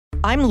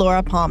I'm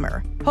Laura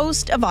Palmer,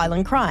 host of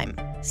Island Crime.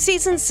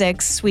 Season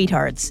 6,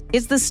 Sweethearts,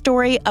 is the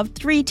story of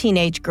 3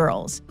 teenage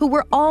girls who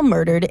were all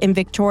murdered in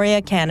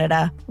Victoria,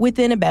 Canada,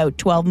 within about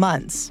 12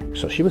 months.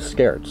 So she was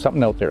scared.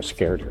 Something out there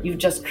scared her. You've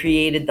just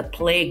created the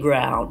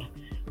playground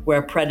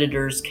where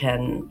predators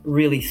can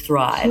really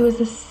thrive. She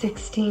was a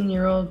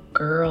 16-year-old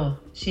girl.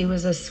 She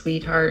was a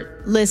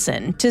sweetheart.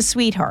 Listen to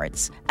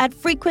Sweethearts at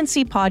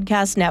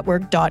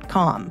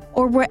frequencypodcastnetwork.com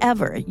or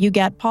wherever you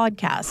get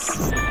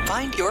podcasts.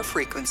 Find your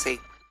frequency.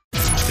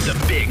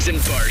 The Biggs and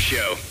Barr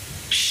Show.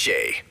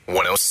 Shay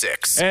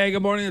 106. Hey,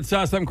 good morning. It's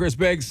us. I'm Chris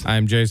Biggs.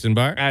 I'm Jason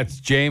Barr. That's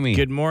Jamie.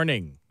 Good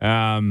morning.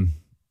 A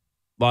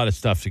lot of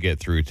stuff to get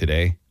through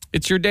today.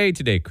 It's your day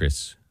today,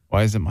 Chris.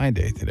 Why is it my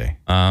day today?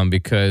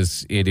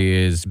 Because it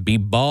is Be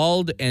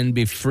Bald and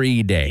Be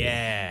Free Day.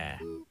 Yeah.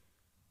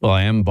 Well,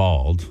 I am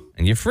bald.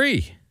 And you're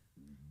free.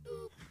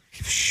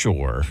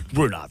 Sure.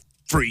 We're not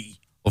free.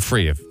 Well,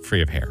 free of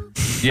hair.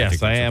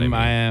 Yes, I am.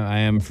 I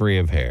am free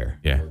of hair.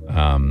 Yeah.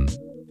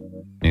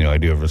 I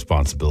do have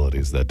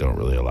responsibilities that don't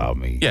really allow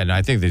me. Yeah, no,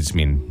 I think they just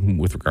mean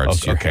with regards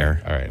to your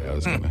hair. All right. I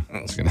was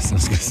gonna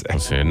say.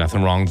 So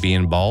nothing wrong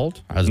being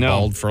bald. I was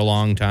bald for a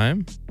long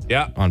time.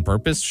 Yeah. On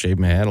purpose. Shaved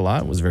my head a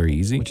lot. It was very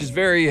easy. Which is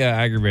very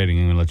aggravating,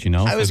 I'm going to let you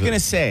know. I was going to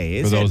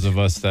say. For those of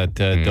us that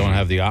don't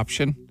have the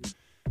option.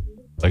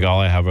 Like all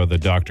I have are the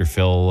Dr.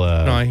 Phil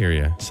no, I hear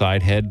you.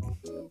 Side head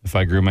if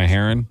I grew my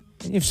hair in.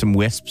 You have some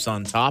wisps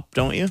on top,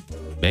 don't you?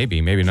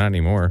 Maybe not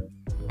anymore.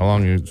 How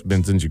long has it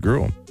been since you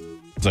grew them?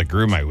 Because I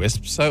grew my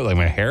wisps out, like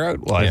my hair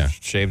out. Well, I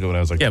shaved it when I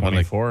was like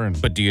 24.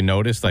 But do you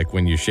notice, like,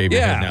 when you shave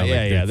your head now,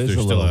 there's a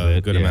still little a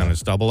good amount of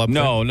stubble up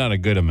there? No, not a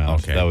good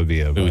amount. Okay. That would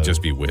be it would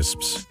just be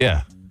wisps.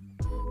 Yeah.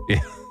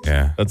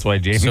 Yeah. That's why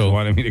Jamie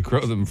wanted me to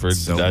grow them for a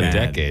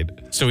decade.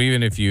 So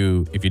even if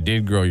you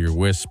did grow your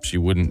wisps,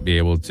 you wouldn't be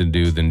able to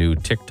do the new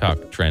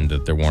TikTok trend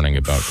that they're warning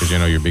about because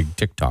you're a big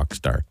TikTok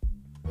star.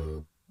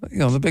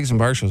 The Biggs and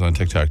Barr show's on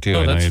TikTok too.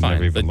 Oh, that's fine.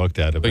 Never even looked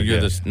at it. But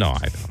you're this. No,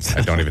 I don't.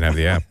 I don't even have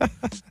the app.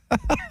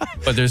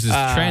 But there's this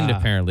trend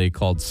apparently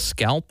called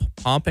scalp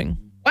popping.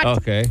 What?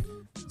 Okay.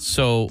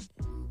 So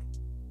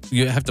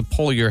you have to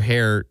pull your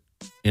hair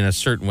in a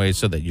certain way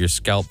so that your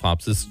scalp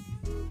pops. This,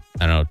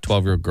 I don't know,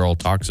 12-year-old girl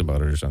talks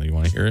about it or something. You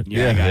want to hear it?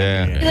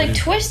 Yeah. You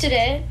twisted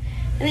it,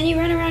 and then you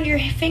run around your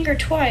finger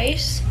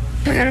twice.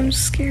 Oh my God, I'm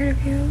scared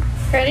of you.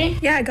 Ready?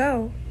 Yeah,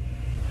 go.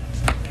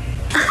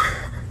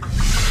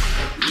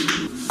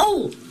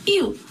 Oh,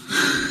 ew.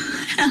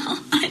 Hell,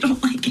 I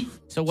don't like it.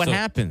 So what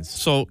happens?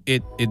 So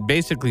it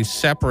basically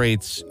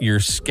separates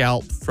your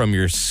scalp from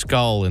your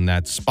skull in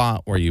that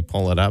spot where you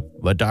pull it up.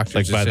 But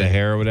doctors like by the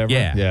hair or whatever?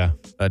 Yeah.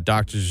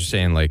 Doctors are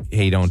saying, like,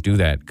 hey, don't do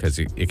that because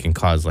it can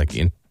cause, like,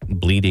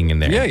 bleeding in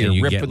there. Yeah, you're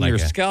you ripping your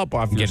scalp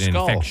off your skull. Get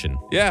an infection.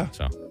 Yeah.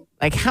 So,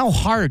 like, how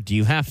hard do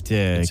you have to...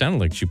 It sounded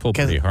like she pulled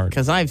pretty hard.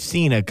 Because I've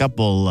seen a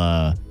couple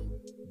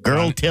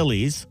girl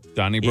Tillies.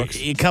 Donnybrook's?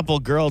 A couple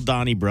girl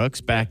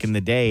Donnybrooks back in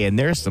the day, and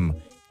there's some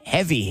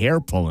heavy hair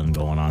pulling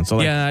going on. So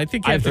I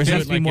think you have to do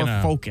it be like more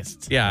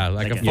focused. Yeah,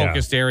 like a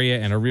focused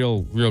area and a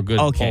real good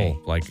pull.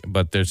 Like,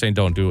 but they're saying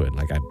don't do it.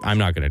 Like, I'm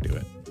not going to do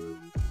it.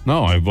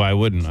 No, I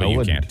wouldn't. No,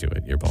 you can't do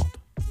it. You're bald.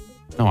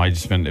 No, I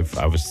just meant if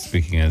I was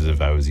speaking as if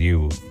I was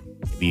you.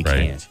 You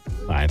can't.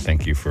 I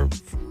thank you for...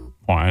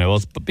 Well,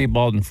 it's Be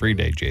Bald and Free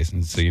Day,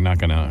 Jason, so you're not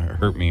going to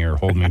hurt me or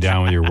hold me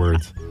down with your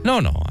words. No,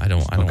 I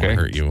don't want to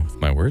hurt you with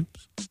my words.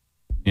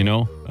 I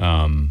don't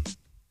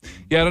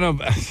know.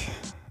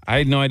 I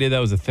had no idea that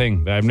was a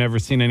thing. I've never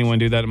seen anyone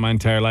do that in my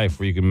entire life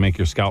where you can make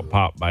your scalp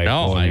pop by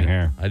pulling your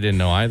hair. I didn't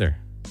know either.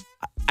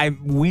 I'm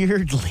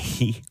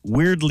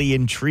weirdly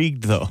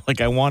intrigued, though. Like,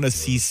 I want to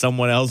see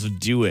someone else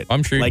do it.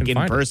 I'm sure you like can in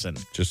find person.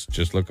 It.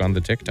 Just look on the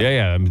TikTok.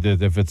 Yeah.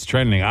 If it's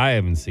trending, I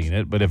haven't seen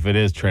it. But if it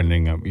is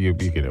trending,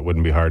 it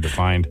wouldn't be hard to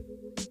find.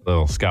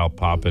 Little scalp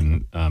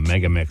popping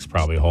mega mix,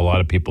 probably a whole lot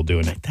of people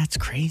doing it. That's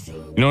crazy.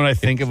 You know what I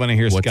think of when I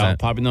hear scalp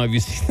popping? No, have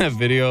you seen that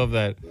video of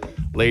that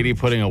lady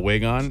putting a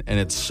wig on and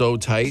it's so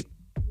tight?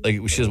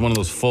 Like she has one of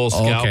those full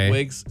scalp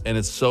wigs and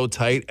it's so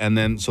tight. And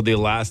then so the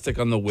elastic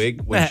on the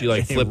wig, when she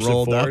like flips it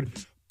forward,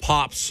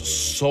 pops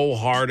so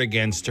hard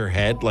against her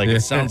head. Like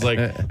it sounds like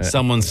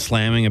someone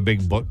slamming a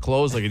big book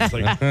closed. Like it's just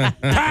like,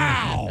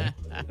 pow!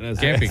 It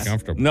can't be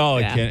comfortable. No,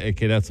 it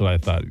can't. That's what I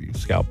thought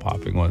scalp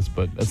popping was,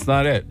 but that's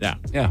not it.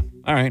 Yeah.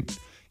 All right.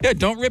 Yeah,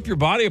 don't rip your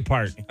body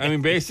apart. I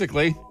mean,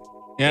 basically,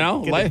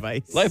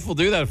 life will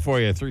do that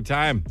for you through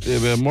time.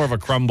 More of a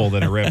crumble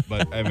than a rip,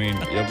 but I mean,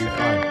 you'll be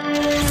fine.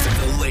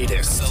 The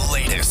latest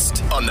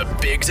on the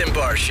Biggs and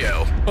Barr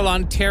Show. Well,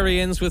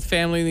 Ontarians with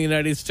family in the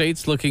United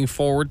States looking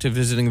forward to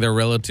visiting their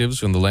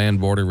relatives when the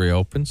land border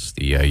reopens.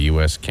 The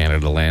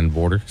U.S.-Canada land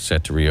border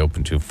set to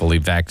reopen to fully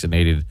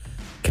vaccinated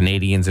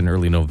Canadians in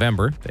early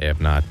November. They have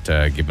not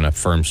given a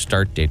firm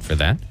start date for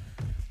that.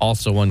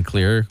 Also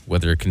unclear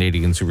whether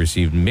Canadians who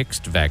received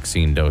mixed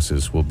vaccine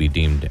doses will be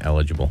deemed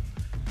eligible.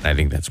 I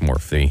think that's more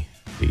for the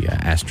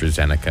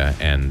AstraZeneca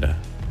and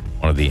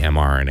one of the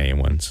mRNA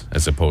ones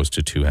as opposed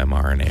to two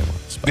mRNA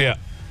ones. But yeah.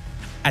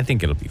 I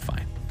think it'll be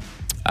fine.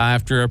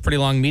 After a pretty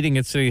long meeting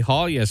at City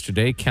Hall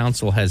yesterday,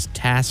 Council has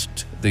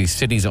tasked the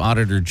city's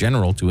Auditor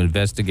General to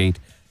investigate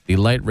the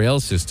light rail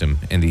system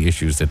and the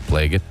issues that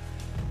plague it.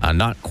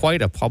 Not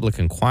quite a public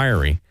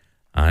inquiry,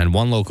 and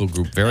one local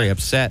group very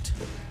upset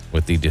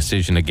with the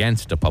decision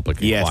against a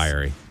public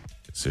inquiry.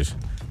 Decision.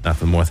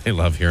 Nothing more they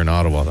love here in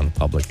Ottawa than a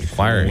public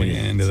inquiry.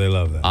 And do they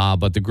love that?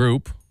 But the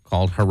group,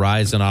 called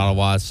Horizon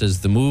Ottawa, says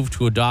the move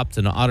to adopt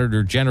an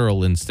Auditor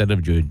General instead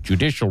of a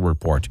judicial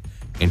report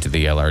into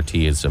the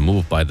LRT is a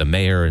move by the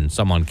mayor and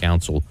some on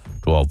council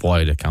to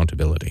avoid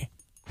accountability.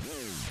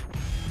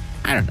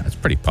 I don't know. It's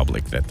pretty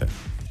public that the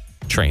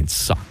train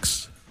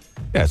sucks.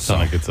 Yeah, it's not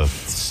like it's a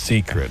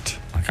secret.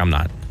 Like, I'm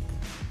not.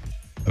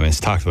 I mean, it's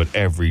talked about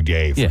every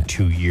day for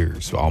 2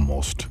 years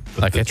almost.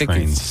 Like, I think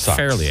he's sucks.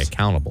 fairly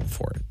accountable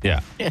for it. Yeah.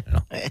 You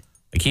know? Like,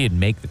 he didn't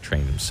make the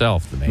train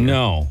himself, the mayor.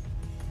 No,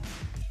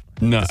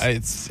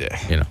 it's,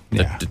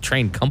 the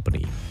train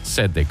company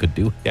said they could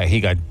do it. Yeah,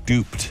 he got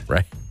duped.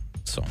 Right.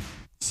 So.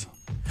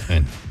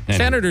 And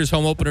Senators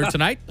home opener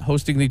tonight,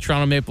 hosting the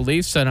Toronto Maple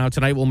Leafs. Now,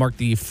 tonight will mark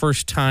the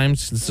first time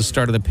since the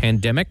start of the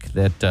pandemic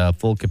that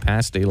full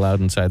capacity allowed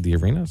inside the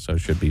arena, so it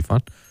should be fun.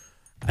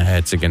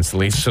 It's against the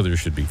Leafs, so there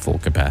should be full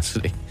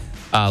capacity.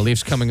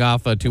 Leafs coming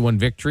off a 2-1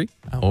 victory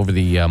over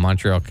the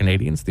Montreal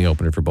Canadiens, the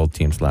opener for both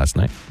teams last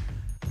night.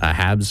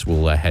 Habs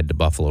will head to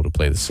Buffalo to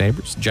play the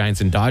Sabres. Giants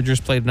and Dodgers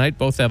play tonight.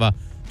 Both have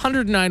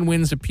 109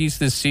 wins apiece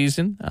this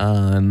season,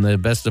 and the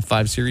best of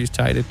 5 series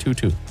tied at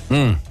 2-2.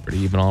 Pretty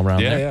even all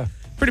around there. Yeah.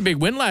 Pretty big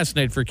win last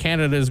night for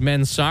Canada's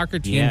men's soccer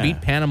team.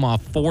 Beat Panama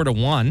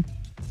 4-1.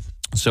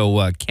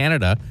 So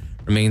Canada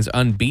remains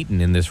unbeaten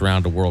in this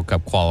round of World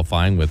Cup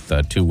qualifying with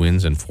 2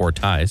 wins and 4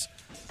 ties.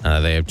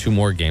 They have 2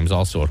 more games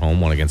also at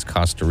home, one against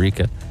Costa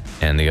Rica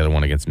and the other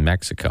one against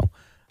Mexico.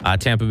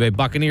 Tampa Bay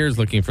Buccaneers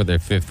looking for their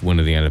 5th win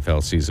of the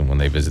NFL season when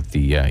they visit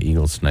the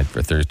Eagles tonight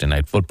for Thursday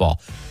Night Football.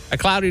 A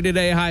cloudy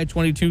today, high at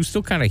 22,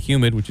 still kind of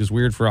humid, which is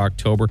weird for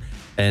October.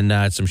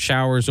 And some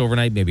showers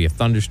overnight, maybe a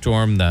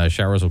thunderstorm. The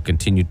showers will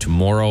continue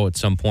tomorrow at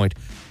some point.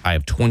 High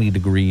of 20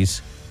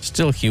 degrees,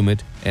 still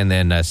humid. And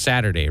then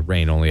Saturday,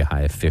 rain, only a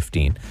high of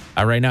 15.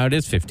 Right now it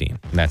is 15,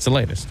 and that's the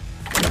latest.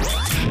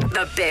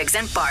 The Biggs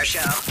and Bar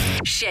Show.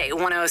 Shay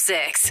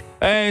 106.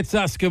 Hey, it's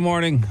us. Good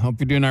morning. Hope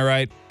you're doing all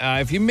right.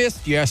 If you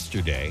missed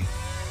yesterday,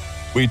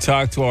 we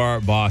talked to our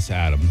boss,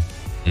 Adam,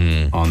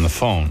 on the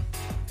phone.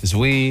 Because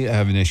we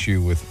have an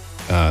issue with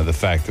the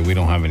fact that we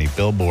don't have any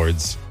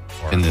billboards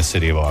in the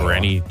city of Ottawa. Or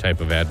any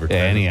type of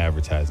advertising. Any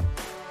advertising.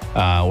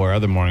 Where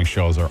other morning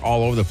shows are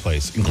all over the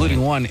place,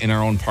 including one in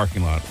our own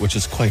parking lot, which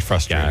is quite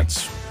frustrating. Yeah,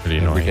 it's pretty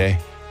annoying. Every day,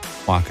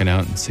 walking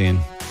out and seeing.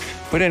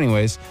 But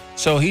anyways,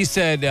 so he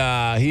said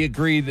he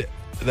agreed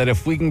that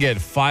if we can get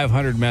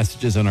 500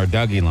 messages on our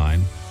DUGY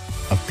line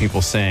of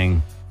people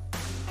saying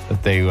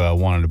that they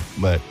wanted to,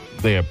 but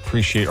they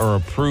appreciate or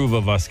approve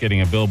of us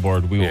getting a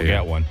billboard, we will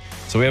get one.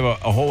 So we have a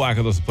whole whack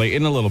of those to play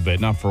in a little bit,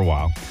 not for a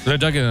while. The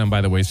DUGY line, by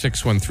the way,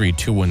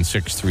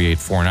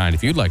 613-216-3849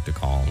 if you'd like to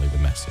call and leave a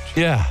message.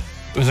 Yeah.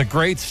 It was a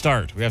great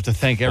start. We have to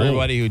thank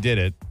everybody who did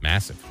it.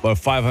 Massive. But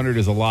 500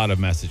 is a lot of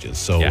messages.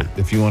 So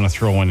if you want to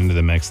throw one into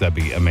the mix, that'd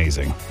be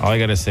amazing. All I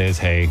got to say is,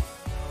 hey,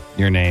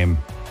 your name,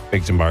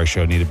 Biggs and Bar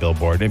Show, need a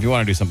billboard. And if you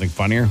want to do something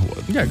funnier,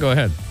 go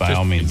ahead. By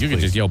all means, you can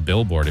just yell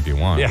billboard if you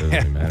want. Yeah. It doesn't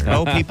really matter.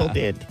 No, people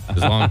did.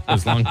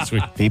 As long as we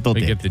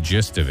get the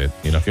gist of it,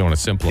 if you want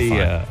to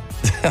simplify.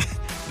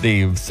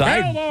 The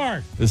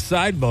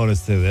side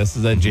bonus to this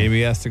is that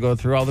Jamie has to go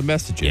through all the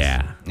messages.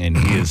 Yeah. And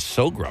he is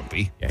so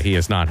grumpy. Yeah, he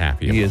is not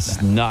happy about He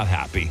is not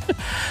happy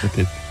with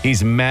it.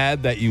 He's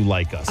mad that you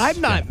like us.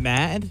 I'm not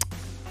mad.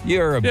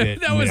 You're a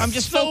bit. I'm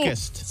just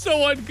focused.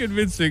 So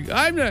unconvincing.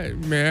 I'm not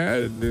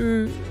mad.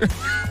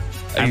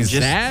 Are you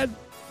sad?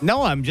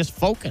 No, I'm just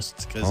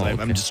focused because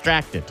I'm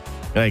distracted.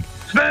 Like,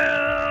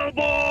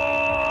 billboard!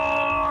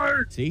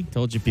 See?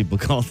 Told you people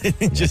called it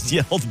and just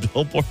yelled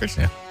billboard.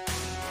 Yeah.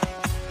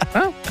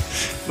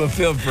 But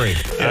feel free.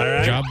 All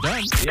right. Job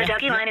done. The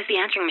DUGY line is the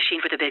answering machine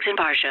for the Biggs and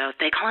Bar Show.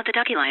 They call it the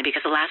DUGY line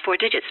because the last 4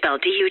 digits spell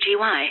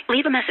DUGY.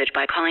 Leave a message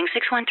by calling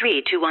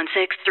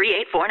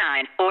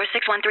 613-216-3849 or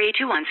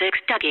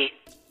 613-216-DUGY.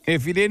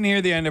 If you didn't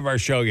hear the end of our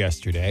show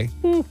yesterday,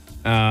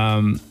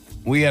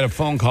 we had a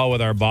phone call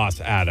with our boss,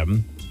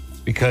 Adam,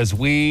 because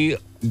we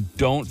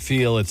don't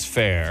feel it's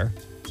fair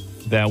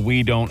that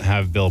we don't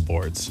have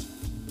billboards.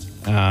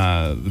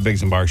 The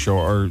Biggs and Bar Show,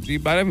 I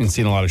haven't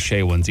seen a lot of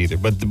Shay ones either,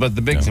 but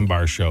the Biggs and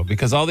Bar Show,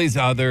 because all these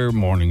other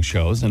morning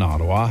shows in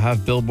Ottawa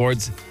have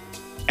billboards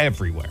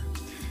everywhere.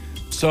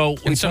 So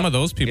some of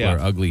those people are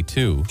ugly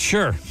too.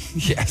 Sure.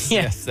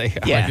 Yes, they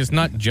are. Like, it's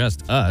not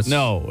just us.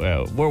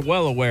 No, we're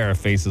well aware our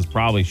faces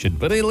probably should,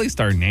 but at least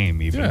our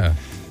name even. Yeah.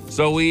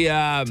 So we...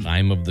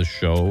 time of the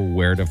show,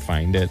 where to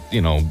find it,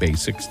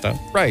 basic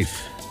stuff. Right.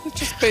 It's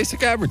just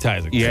basic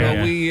advertising.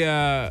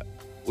 Yeah. So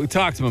we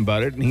talked to him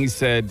about it, and he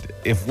said,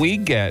 if we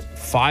get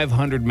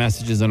 500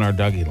 messages on our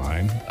DUGY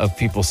line of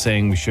people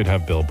saying we should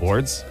have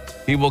billboards,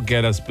 he will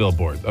get us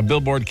a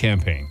billboard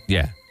campaign.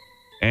 Yeah.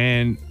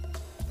 And,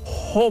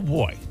 oh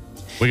boy.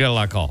 We got a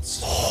lot of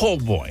calls. Oh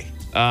boy.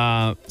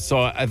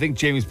 So I think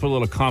Jamie's put a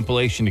little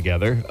compilation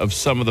together of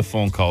some of the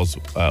phone calls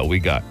we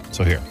got.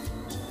 So here.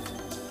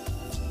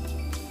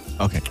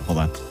 Okay, hold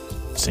on.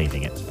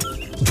 Saving it.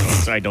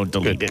 So I don't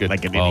delete it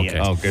like an idiot.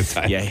 Oh, good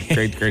time. Yeah.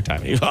 Great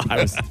timing.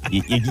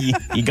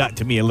 You got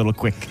to me a little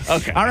quick.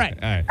 Okay. All right.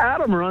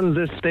 Adam runs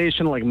this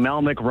station like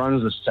Melnick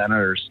runs the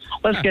Senators.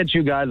 Let's get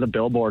you guys a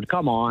billboard.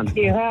 Come on.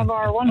 You have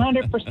our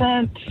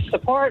 100%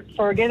 support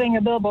for getting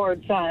a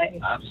billboard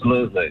sign.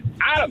 Absolutely.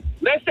 Adam,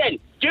 listen,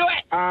 do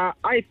it.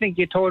 I think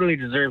you totally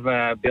deserve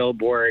a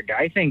billboard.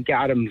 I think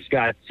Adam's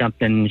got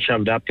something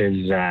shoved up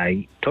his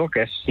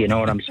tuchus. You know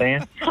what I'm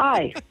saying?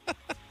 Hi.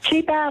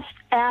 Cheap-ass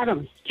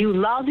Adam, you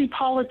lousy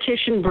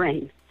politician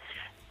brain.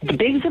 The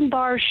Biggs and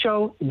Bars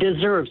show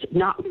deserves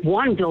not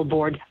one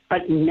billboard,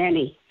 but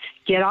many.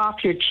 Get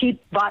off your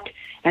cheap butt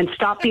and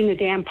stop being a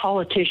damn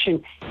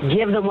politician.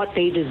 Give them what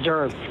they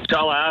deserve.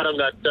 Tell Adam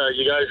that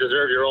you guys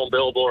deserve your own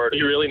billboard.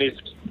 He really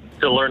needs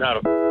to learn how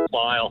to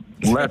smile.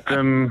 Let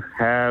them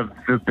have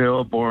the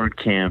billboard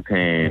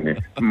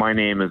campaign. My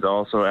name is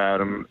also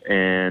Adam,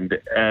 and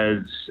as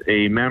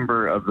a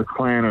member of the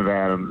clan of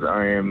Adams,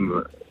 I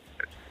am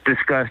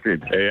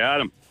disgusted. Hey,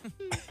 Adam.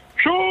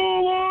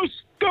 Show us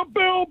the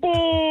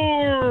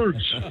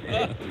billboards!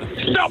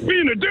 Stop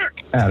being a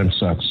dick! Adam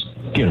sucks.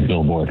 Get a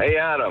billboard. Hey,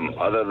 Adam,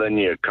 other than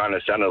you kind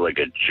of sounded like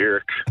a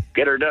jerk,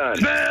 get her done.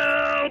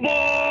 Billboard!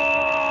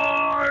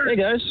 Hey,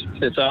 guys.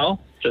 It's Al.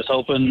 Just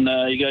hoping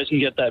you guys can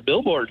get that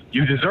billboard.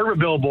 You deserve a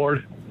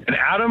billboard. And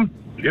Adam,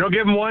 if you don't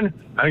give him one,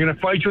 I'm going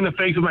to fight you in the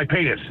face with my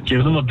penis.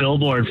 Give them a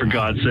billboard, for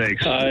God's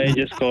sakes. I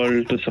just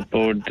called to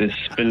support this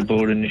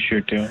billboard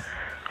initiative.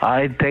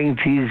 I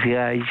think these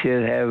guys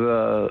should have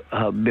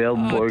a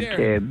billboard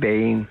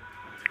campaign.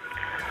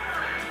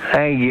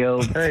 Thank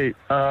you. Hey,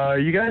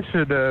 you guys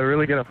should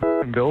really get a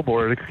f***ing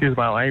billboard. Excuse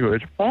my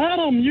language.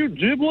 Adam, you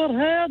giblet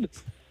head!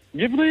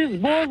 Give these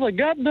boys a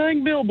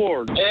goddamn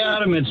billboard. Hey,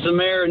 Adam, it's the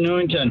mayor of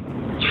Newington.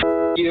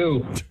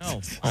 You.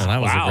 Oh,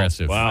 that was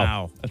aggressive.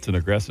 Wow. That's an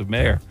aggressive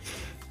mayor.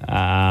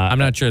 I'm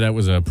not sure that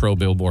was a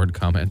pro-billboard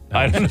comment.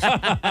 I don't know.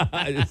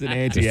 It's an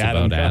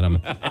anti-Adam. Just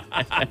about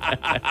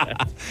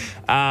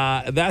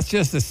Adam. That's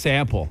just a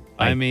sample.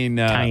 I mean,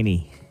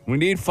 tiny. We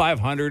need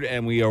 500,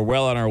 and we are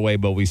well on our way,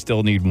 but we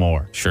still need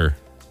more. Sure.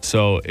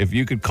 So if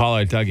you could call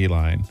our Dougie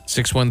line.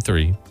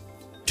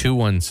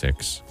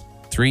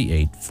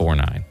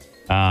 613-216-3849.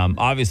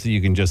 Obviously,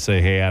 you can just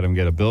say, hey, Adam,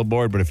 get a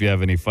billboard. But if you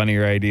have any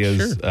funnier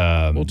ideas,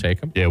 sure. We'll take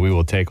them. Yeah, we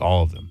will take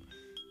all of them.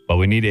 But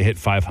we need to hit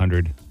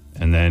 500.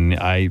 And then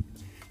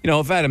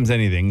if Adam's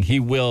anything, he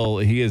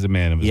is a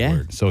man of his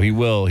word. So he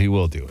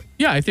will do it.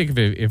 Yeah, I think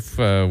if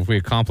we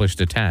accomplish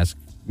the task,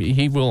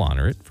 he will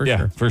honor it for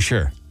sure. For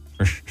sure.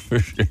 For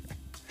sure.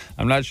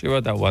 I'm not sure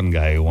about that one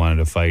guy who wanted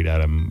to fight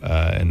Adam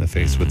in the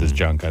face with his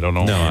junk. I don't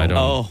know. No, I don't.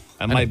 Oh,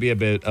 that might be a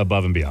bit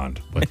above and beyond.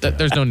 But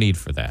there's no need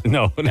for that.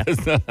 No. Yeah,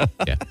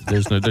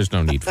 there's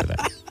no need for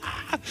that.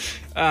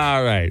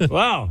 All right.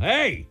 Well,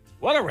 hey.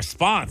 What a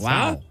response,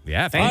 wow. Huh?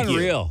 Yeah, thank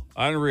you.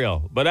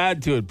 Unreal. But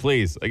add to it,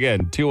 please.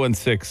 Again,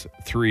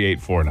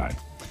 216-3849.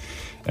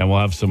 And we'll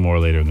have some more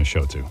later in the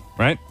show, too.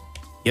 Right?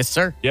 Yes,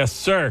 sir. Yes,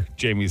 sir.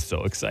 Jamie's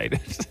so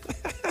excited.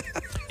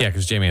 Yeah,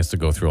 because Jamie has to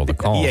go through all the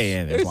calls.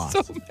 Yeah, there's lots.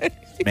 So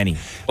many.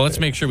 Well, let's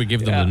make sure we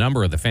give them the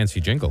number of the fancy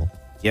jingle.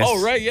 Yes.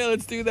 Oh, right. Yeah,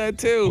 let's do that,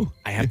 too.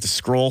 I have to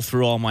scroll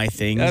through all my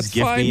things. That's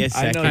Give fine. me a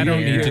second. I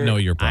don't need to know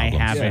your I problems.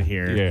 have it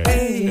here. Yeah.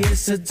 Hey,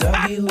 it's a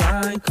Dougie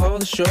line. Call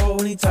the show.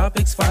 Any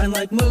topics fine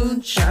like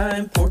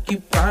moonshine,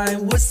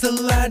 porcupine. What's the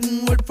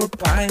Latin word for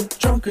pine?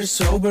 Drunk or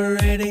sober,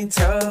 it ain't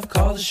tough.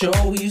 Call the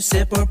show. You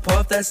sip or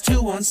puff. That's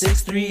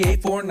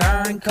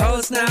 216-3849. Call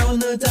us now on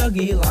the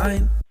Dougie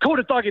line. Call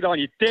the Dougie line,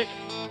 you dick.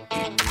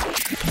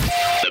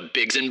 The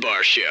Biggs and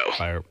Bar Show.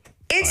 Fire.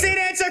 Instant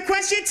answer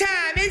question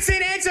time.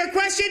 Instant answer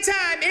question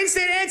time.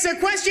 Instant answer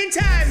question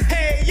time.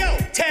 Hey, yo,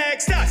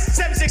 text us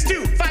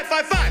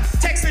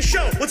 762-555. Text the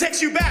show. We'll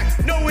text you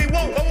back. No, we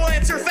won't, but we'll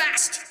answer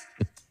fast.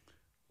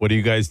 What are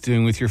you guys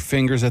doing with your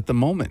fingers at the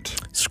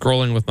moment?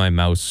 Scrolling with my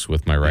mouse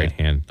with my right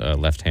hand.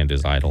 Left hand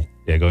is idle.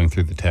 Yeah, going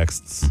through the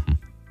texts.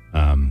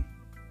 Mm-hmm.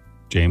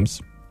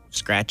 James?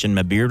 Scratching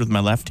my beard with my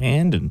left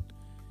hand and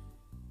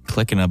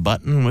clicking a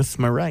button with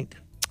my right.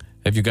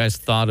 Have you guys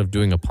thought of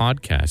doing a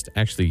podcast?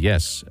 Actually,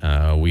 yes.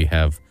 We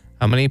have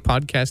how many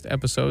podcast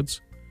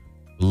episodes?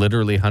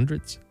 Literally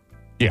hundreds?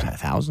 Yeah.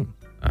 Thousands.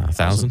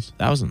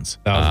 Thousands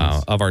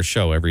of our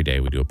show. Every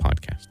day we do a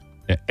podcast.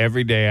 Yeah,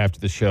 every day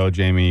after the show,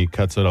 Jamie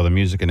cuts out all the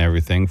music and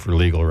everything for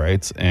legal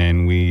rights,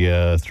 and we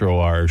throw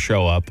our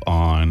show up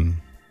on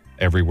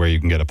everywhere you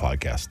can get a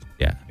podcast.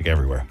 Yeah. Like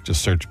everywhere.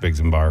 Just search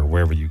Biggs and Bar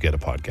wherever you get a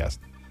podcast.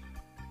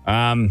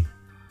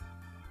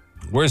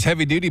 Where's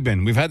Heavy Duty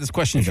been? We've had this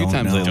question a few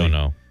times. I don't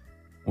know.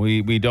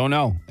 We don't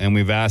know. And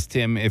we've asked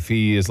him if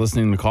he is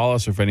listening to call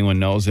us or if anyone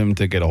knows him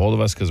to get a hold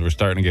of us because we're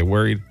starting to get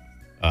worried.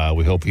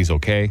 We hope he's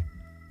okay.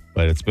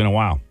 But it's been a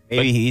while.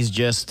 Maybe he's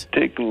just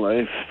taking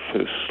life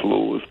as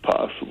slow as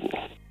possible.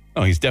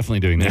 Oh, he's definitely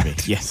doing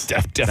that. Yes.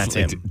 Definitely. That's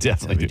him.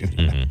 Definitely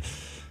doing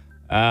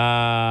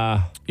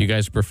that. You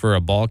guys prefer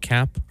a ball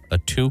cap, a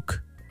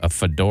toque, a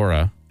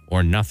fedora,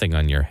 or nothing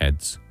on your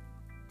heads?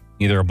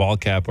 Either a ball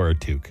cap or a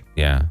toque.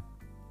 Yeah.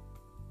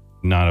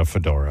 Not a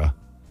fedora.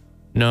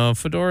 No,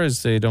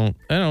 fedoras, they don't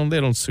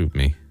suit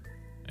me.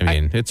 I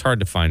mean, it's hard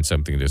to find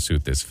something to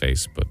suit this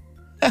face, but...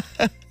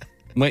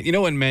 You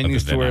know when men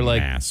used to wear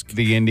like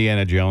the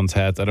Indiana Jones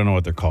hats? I don't know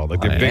what they're called.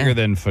 Like they're bigger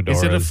than fedoras.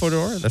 Is it a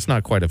fedora? That's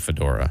not quite a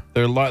fedora.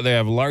 They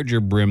have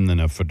larger brim than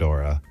a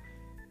fedora.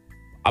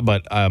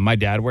 But my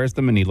dad wears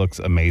them and he looks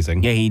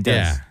amazing. Yeah, he does.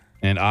 Yeah.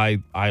 And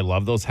I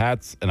love those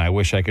hats and I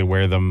wish I could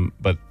wear them,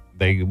 but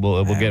it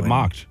will get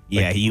mocked.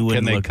 Yeah, like, you wouldn't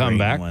Can they look come great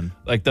back? in one.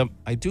 Like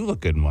I do look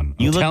good in one.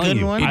 You I'm look telling good in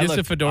you, one? It is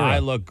a fedora. I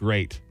look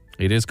great.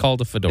 It is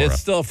called a fedora. It's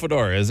still a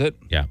fedora, is it?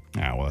 Yeah.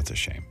 Ah, well, that's a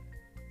shame.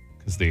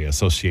 Because the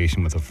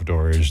association with a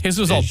fedora is... His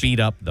was all beat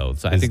up, though.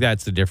 So I think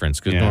that's the difference.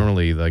 Because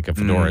normally, like, a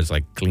fedora is,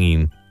 like,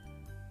 clean.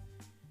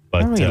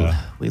 But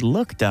we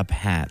looked up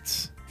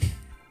hats.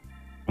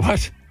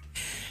 What?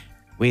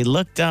 We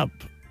looked up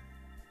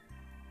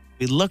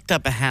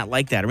a hat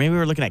like that. Or maybe we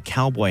were looking at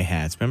cowboy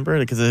hats. Remember?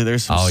 Because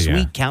there's some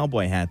sweet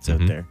cowboy hats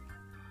out there.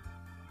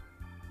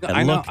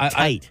 That look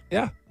tight.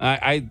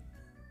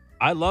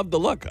 I love the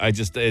look. I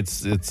just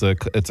it's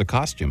a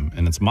costume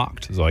and it's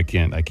mocked, so I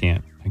can't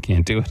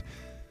do it.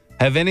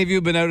 Have any of you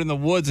been out in the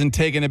woods and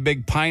taken a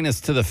big pinus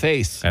to the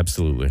face?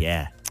 Absolutely.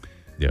 Yeah.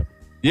 Yep.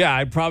 Yeah,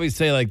 I'd probably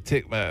say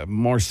like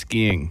more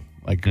skiing,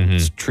 like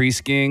tree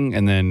skiing,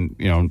 and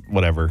then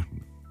whatever,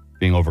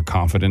 being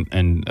overconfident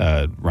and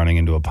running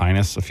into a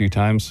pinus a few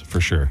times for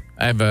sure.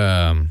 I have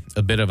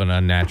a bit of an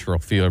unnatural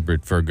fear,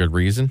 but for a good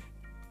reason.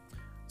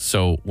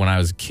 So when I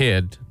was a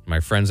kid,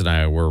 my friends and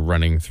I were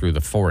running through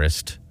the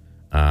forest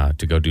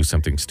to go do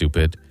something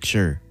stupid.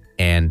 Sure.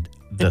 And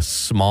the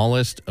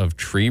smallest of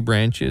tree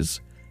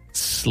branches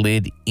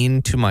slid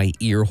into my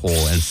ear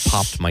hole and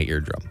popped my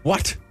eardrum.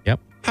 What? Yep.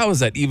 How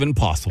is that even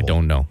possible? I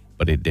don't know,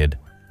 but it did.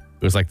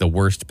 It was like the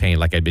worst pain,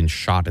 like I'd been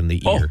shot in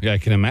the ear. Oh, yeah, I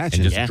can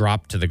imagine. And just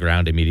dropped to the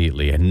ground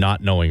immediately and not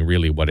knowing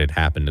really what had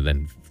happened and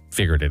then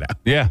figured it out.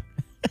 Yeah.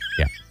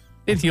 Yeah.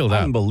 It healed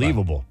up.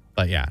 Unbelievable.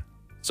 But yeah.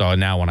 So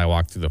now when I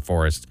walk through the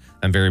forest,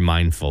 I'm very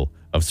mindful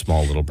of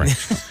small little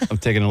branches. I'm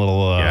taking a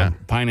little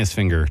pinus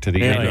finger to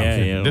the eardrum.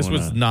 Yeah, this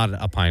was not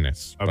a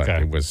pinus. Okay.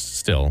 But it was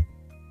still...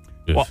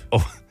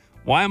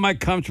 Why am I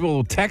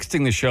comfortable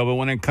texting the show, but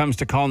when it comes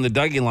to calling the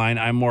Dougie line,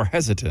 I'm more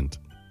hesitant?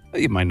 Well,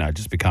 you might not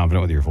just be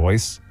confident with your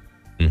voice.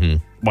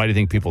 Mm-hmm. Why do you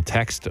think people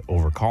text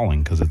over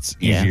calling? Because it's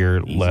easier.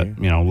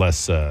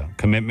 Less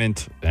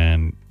commitment,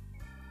 and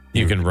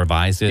you can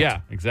revise it.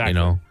 Yeah,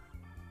 exactly.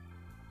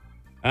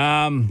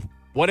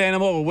 What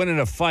animal will win in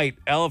a fight?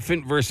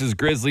 Elephant versus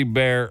grizzly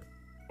bear,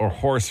 or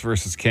horse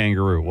versus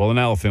kangaroo? Well, an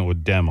elephant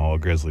would demo a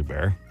grizzly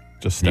bear.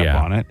 Just step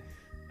on it.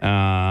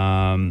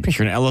 Pretty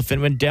sure an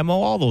elephant would demo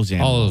all those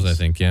animals. All those, I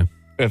think, yeah.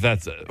 If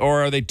that's,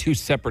 or are they two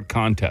separate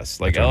contests,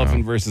 like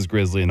elephant versus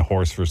grizzly and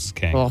horse versus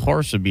kangaroo? Well, a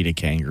horse would beat a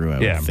kangaroo. I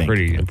would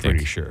think. I'm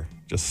pretty sure.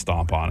 Just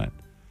stomp on it.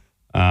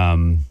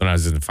 When I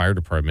was in the fire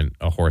department,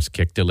 a horse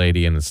kicked a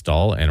lady in the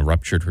stall and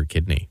ruptured her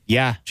kidney.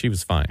 Yeah, she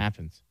was fine.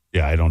 Happens.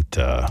 Yeah, I don't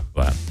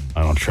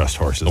trust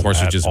horses. The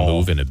horse was just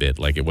moving a bit,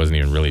 like it wasn't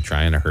even really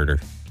trying to hurt her.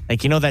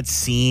 Like that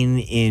scene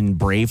in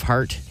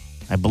Braveheart.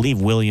 I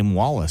believe William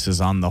Wallace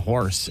is on the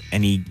horse,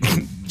 and he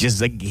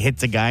just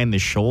hits a guy in the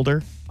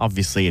shoulder.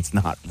 Obviously, it's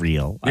not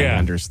real. Yeah. I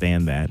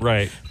understand that.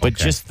 Right. But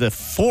just the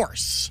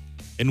force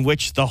in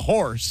which the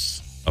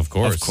horse, of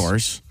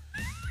course,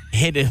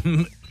 hit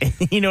him.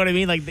 You know what I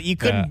mean? Like you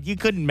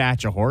couldn't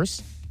match a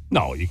horse.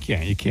 No, you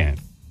can't. You can't.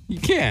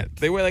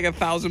 They weigh like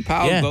 1,000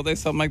 pounds, don't they?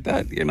 Something like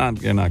that. You're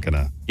not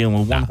gonna.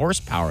 With 1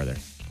 horsepower there.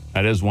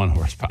 That is 1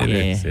 horsepower. It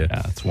is. Yeah,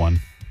 that's one.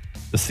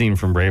 The scene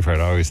from Braveheart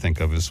I always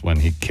think of is when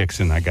he kicks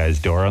in that guy's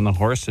door on the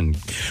horse and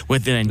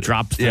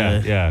drops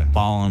the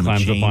ball on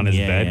climbs the chain. up on his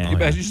bed. Yeah. You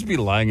imagine just be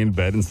lying in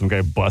bed and some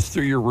guy busts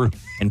through your room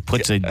and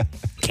puts a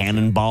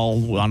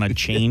cannonball on a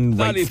chain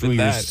right through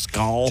your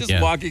skull.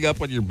 Just walking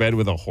up on your bed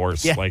with a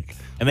horse, and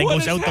then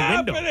goes out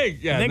the window.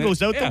 Yeah, and then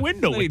goes out the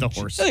window with the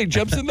horse. Then he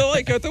jumps in the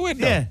lake out the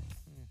window. Yeah.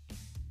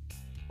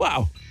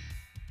 Wow.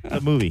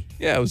 The movie.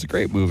 Yeah, it was a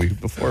great movie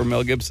before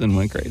Mel Gibson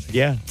went crazy.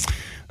 Yeah.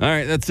 All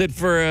right, that's it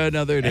for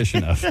another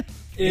edition of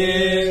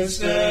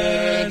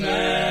Instant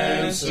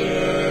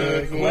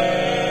Answer Question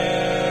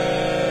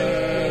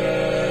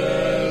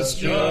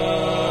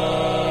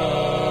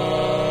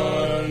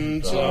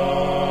Time.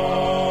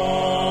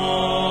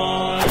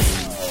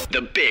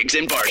 The Biggs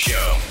and Bar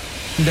Show.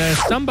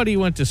 Somebody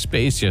went to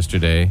space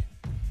yesterday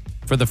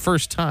for the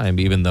first time,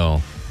 even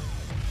though,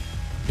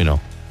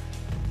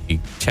 he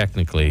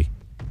technically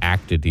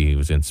acted he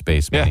was in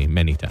space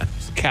many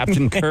times.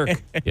 Captain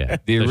Kirk. Yeah.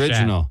 The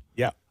original. Shat.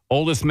 Yeah.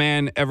 Oldest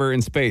man ever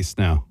in space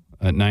now,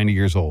 at 90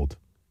 years old.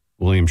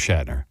 William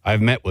Shatner.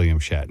 I've met William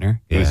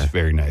Shatner. He was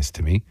very nice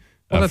to me.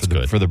 Well, that's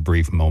good. For the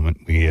brief moment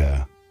we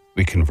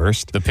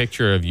conversed. The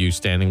picture of you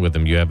standing with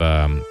him, you have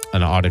an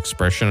odd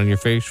expression on your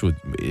face.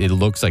 It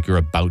looks like you're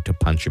about to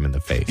punch him in the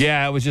face.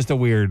 Yeah, it was just a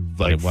weird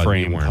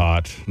frame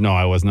caught. No,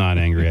 I was not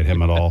angry at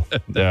him at all.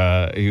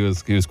 He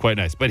was quite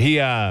nice. But he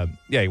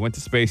went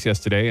to space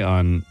yesterday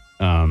on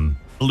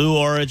Blue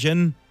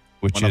Origin,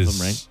 which one is of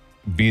them, right?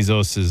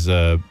 Bezos's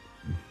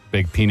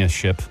big penis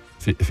ship.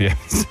 If you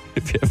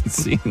haven't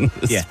seen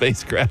the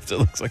spacecraft, it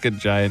looks like a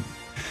giant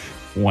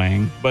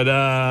wang. But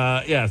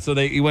so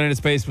he went into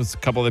space with a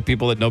couple of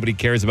people that nobody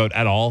cares about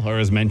at all or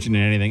is mentioned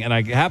in anything. And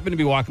I happened to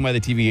be walking by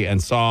the TV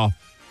and saw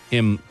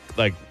him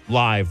like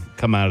live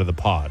come out of the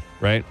pod,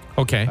 right?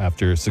 Okay.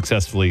 After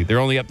successfully, they're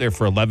only up there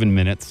for 11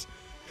 minutes.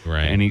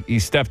 Right. And he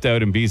stepped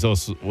out, and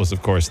Bezos was,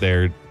 of course,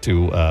 there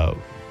to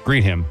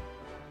greet him.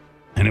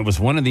 And it was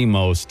one of the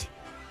most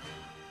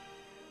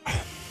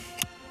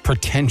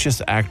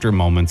pretentious actor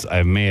moments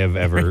I may have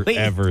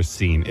ever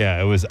seen.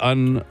 Yeah, it was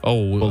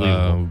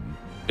unbelievable.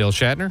 Bill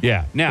Shatner?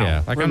 Yeah.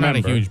 Now, I'm not a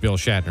huge Bill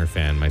Shatner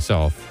fan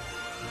myself.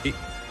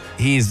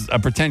 He's a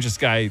pretentious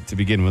guy to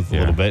begin with a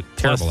little bit.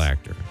 Terrible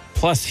actor.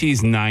 Plus,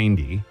 he's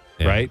 90,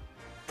 right?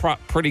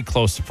 Pretty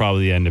close to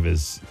probably the end of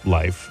his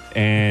life.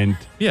 And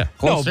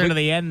closer to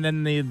the end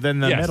than the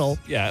middle.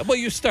 Yeah. Well,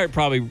 you start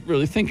probably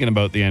really thinking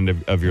about the end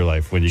of your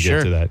life when you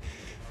get to that.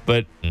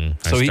 But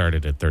I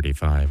started at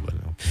 35. But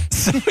okay.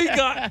 So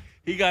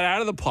he got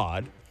out of the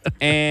pod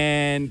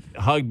and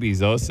hugged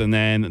Bezos, and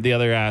then the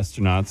other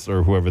astronauts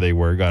or whoever they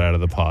were got out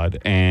of the pod,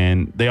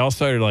 and they all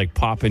started like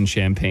popping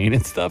champagne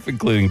and stuff,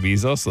 including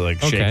Bezos, so like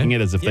shaking it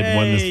as if they'd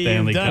won the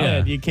Stanley Cup.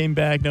 Yeah. You came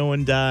back, no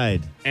one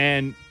died.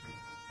 And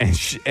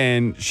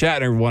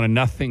Shatner wanted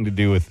nothing to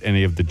do with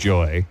any of the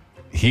joy.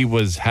 He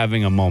was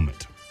having a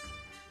moment.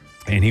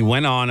 And he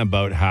went on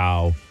about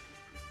how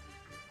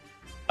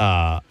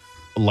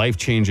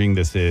life-changing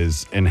this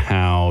is and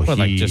how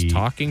like just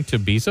talking to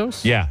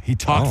Bezos? Yeah, he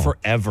talked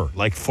forever.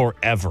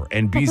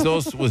 And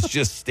Bezos was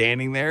just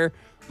standing there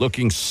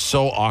looking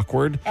so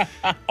awkward.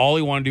 All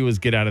he wanted to do was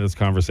get out of this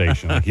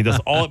conversation. Like he does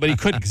but he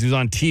couldn't because he was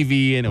on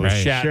TV and it was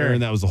Shatner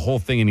and that was the whole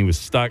thing and he was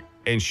stuck.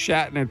 And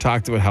Shatner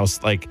talked about how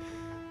like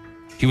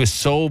he was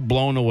so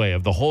blown away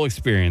of the whole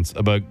experience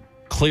about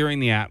clearing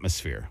the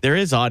atmosphere. There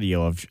is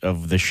audio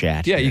of the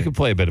Shat. Yeah, you can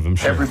play a bit of him.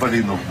 Sure. Everybody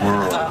in the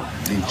world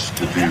needs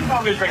to do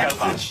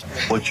this.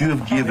 What you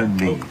have given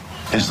me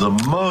is the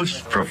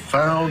most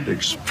profound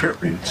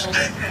experience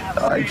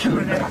I can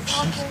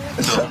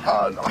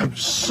imagine. I'm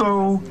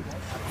so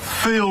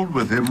filled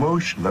with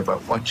emotion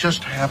about what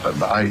just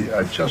happened.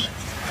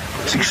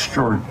 It's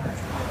extraordinary.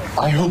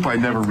 I hope I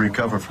never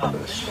recover from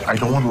this. I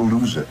don't want to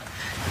lose it.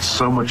 It's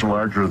so much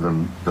larger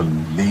than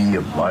me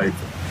and life.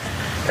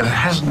 And it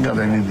hasn't got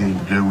anything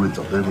to do with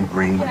the little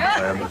green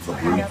planet, the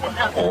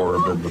blue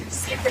orb, it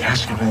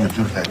has nothing to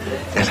do with that.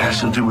 It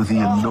has to do with the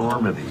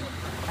enormity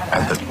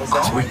and the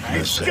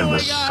quickness and the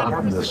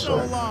suddenness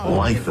of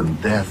life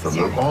and death. And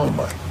oh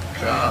my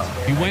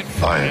God. He went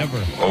forever.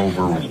 I am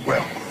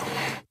overwhelmed.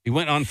 He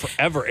went on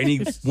forever, and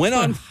he went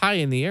on high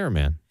in the air,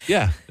 man.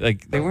 Yeah,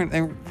 like they were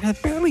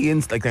barely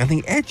in like on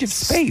the edge of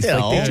space.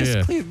 Still. Like they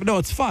just cleared. But no,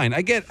 it's fine.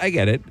 I get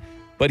it.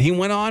 But he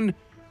went on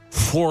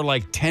for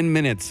like 10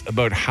 minutes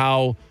about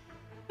how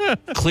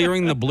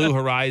clearing the blue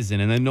horizon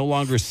and then no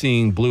longer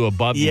seeing blue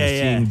above you,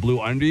 seeing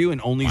blue under you,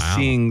 and only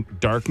seeing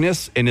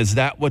darkness. And is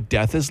that what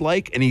death is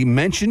like? And he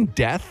mentioned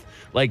death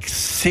like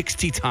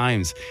 60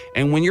 times.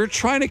 And when you're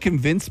trying to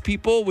convince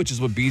people, which is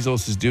what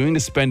Bezos is doing,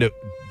 to spend a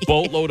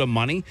boatload of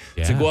money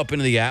to go up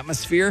into the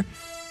atmosphere,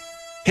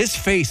 his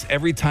face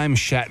every time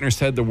Shatner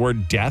said the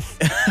word death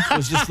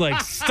was just like,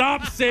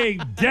 stop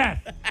saying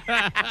death.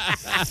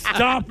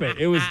 Stop it.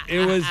 It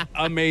was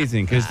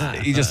amazing because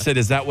he just said,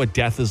 is that what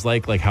death is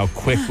like? Like how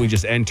quick we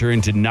just enter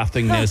into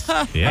nothingness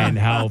and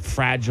how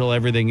fragile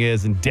everything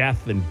is and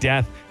death. And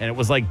it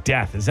was like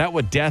death. Is that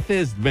what death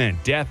is? Man,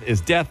 is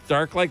death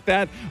dark like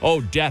that?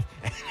 Oh, death.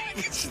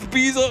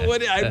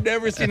 Bezos, I've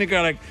never seen a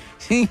guy like,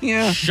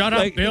 yeah. Shut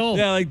up, Bill.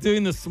 Yeah, like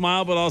doing the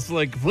smile, but also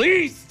like,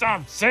 please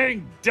stop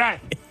saying death.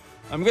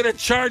 I'm going to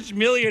charge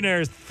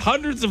millionaires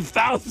hundreds of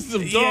thousands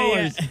of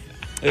dollars. Yeah.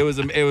 It was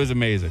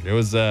amazing. It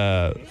was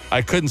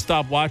I couldn't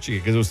stop watching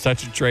it because it was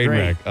such a train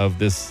wreck of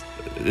this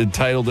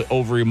entitled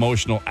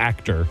over-emotional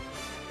actor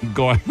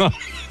going on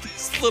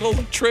this little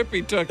trip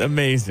he took.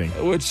 Amazing.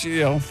 Which,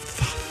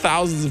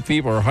 thousands of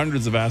people or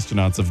hundreds of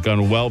astronauts have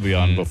gone well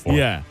beyond before.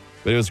 Yeah.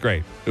 But it was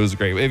great. It was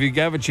great. If you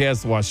have a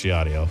chance to watch the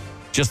audio,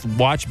 just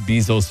watch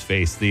Bezos'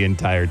 face the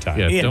entire time.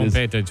 Yeah, don't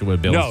pay attention to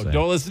what Bill's saying. No,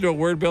 don't listen to a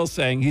word Bill's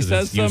saying. He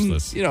says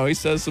he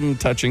says some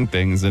touching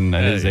things, and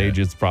at his age,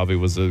 it probably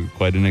was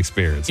quite an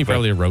experience. He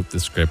probably wrote the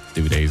script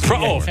 2 days ago.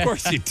 Oh, of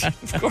course he did.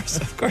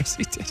 Of course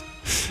he did.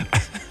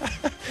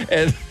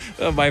 And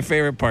my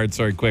favorite part,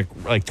 sorry, quick,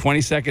 like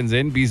 20 seconds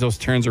in, Bezos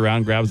turns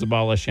around, grabs a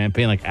bottle of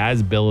champagne, like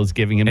as Bill is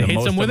giving him the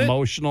most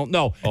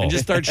emotional. And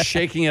just starts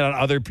shaking it on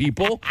other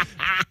people,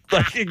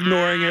 like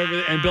ignoring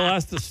everything. And Bill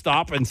has to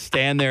stop and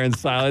stand there in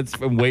silence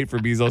and wait for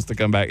Bezos to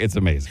come back. It's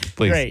amazing.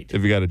 Please,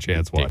 if you got a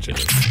chance, watch it.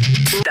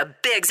 The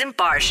Biggs and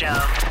Barr Show.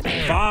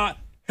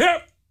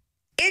 Hip.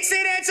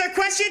 Instant answer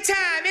question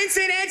time.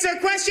 Instant answer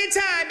question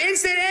time.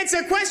 Instant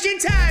answer question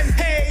time.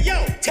 Hey,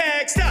 yo,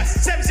 text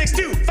us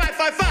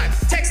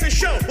 762-555. Text the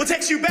show. We'll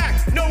text you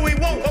back. No, we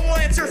won't, but we'll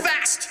answer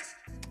fast.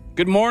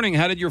 Good morning.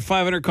 How did your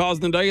 500 calls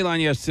in the DUGY line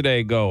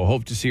yesterday go?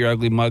 Hope to see your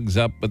ugly mugs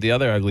up with the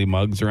other ugly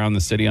mugs around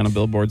the city on a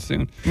billboard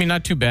soon. I mean,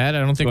 not too bad. I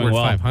don't think we're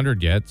at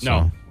 500 yet. So.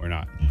 No, we're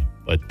not.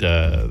 But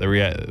the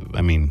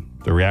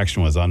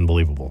reaction was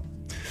unbelievable.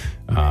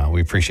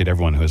 We appreciate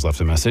everyone who has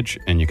left a message,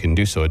 and you can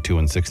do so at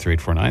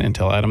 216-3849 and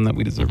tell Adam that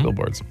we deserve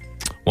billboards.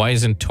 Why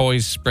isn't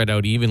toys spread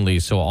out evenly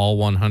so all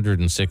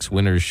 106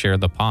 winners share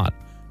the pot?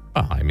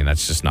 Well, I mean,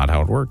 that's just not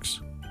how it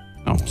works.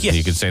 Oh, yes.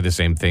 You could say the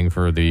same thing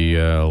for the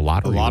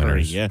lottery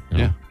winners. Yeah.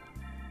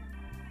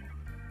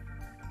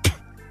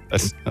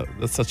 That's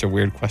such a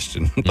weird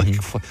question.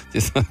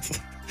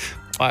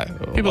 Why?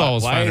 People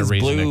always find a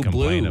reason to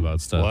complain about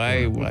stuff.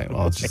 Why?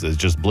 Well, it's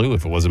just blue.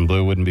 If it wasn't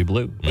blue, it wouldn't be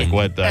blue. Like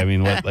what? I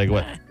mean, what? Like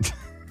what?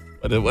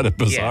 What a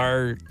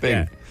bizarre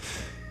thing.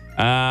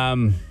 Yeah.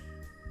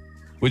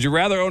 Would you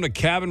rather own a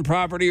cabin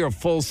property or a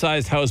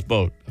full-sized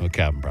houseboat? Oh,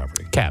 cabin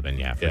property.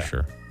 Cabin, for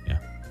sure. Yeah.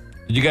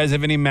 Did you guys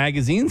have any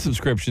magazine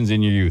subscriptions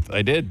in your youth?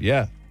 I did.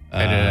 Yeah.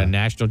 I had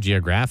National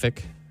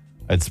Geographic.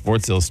 I had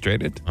Sports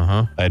Illustrated.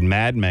 I had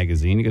Mad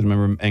Magazine. You guys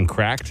remember? And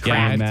Cracked.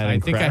 Yeah, I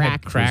think I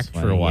had Cracked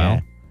for a while.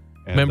 Yeah.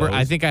 Remember,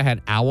 I think I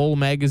had Owl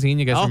Magazine.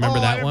 You guys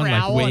remember that one?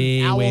 Like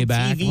way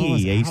back.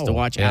 TV. I used to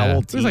watch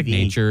Owl TV. It was like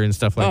nature and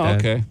stuff like that.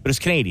 Okay. But it's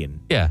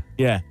Canadian. Yeah.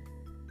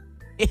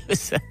 It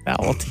was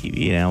Owl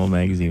TV and Owl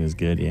Magazine was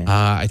good,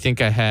 I think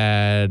I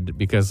had,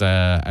 because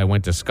I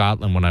went to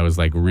Scotland when I was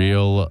like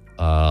real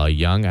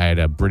young, I had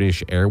a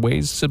British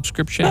Airways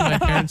subscription my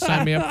parents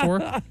signed me up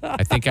for.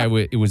 I think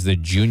it was the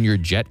Junior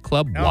Jet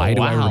Club. Why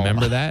do I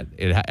remember that?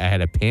 I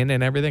had a pin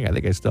and everything. I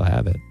think I still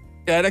have it.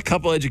 Yeah, I had a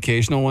couple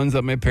educational ones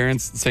that my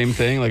parents, same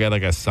thing. Like I had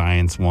like a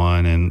science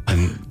one and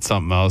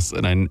something else,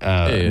 and I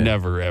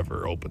never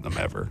ever opened them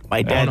ever.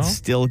 My dad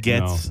still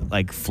gets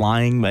like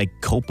flying, like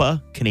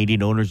COPA,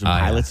 Canadian Owners and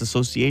Pilots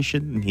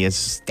Association, and he has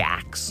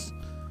stacks.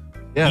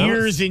 Yeah,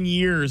 years and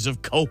years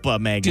of COPA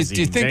magazines.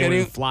 Do you think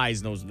anyone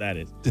flies knows what that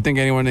is? Do you think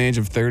anyone the age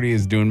of 30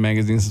 is doing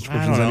magazine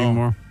subscriptions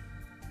anymore?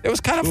 It was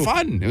kind of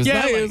fun. It was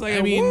nice. It was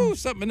like, woo,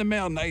 something in the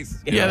mail, nice.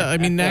 Yeah, I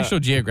mean, National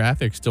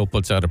Geographic still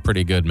puts out a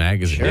pretty good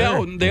magazine. Sure.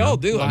 Yeah, they all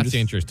do. Lots of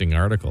interesting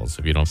articles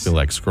if you don't feel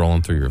like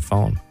scrolling through your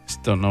phone.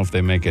 Just don't know if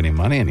they make any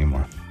money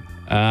anymore.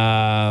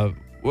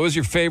 What was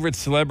your favorite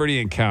celebrity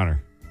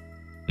encounter?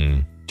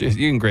 You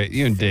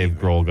and Dave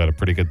Grohl got a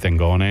pretty good thing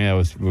going,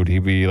 eh? Would he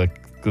be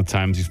like the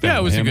times you spent with him? Yeah,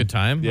 it was a good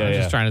time. I was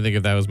just trying to think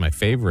if that was my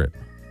favorite.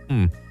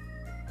 I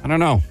don't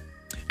know.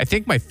 I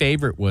think my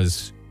favorite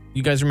was...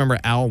 You guys remember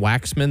Al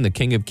Waxman, the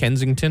King of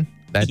Kensington?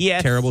 That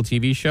terrible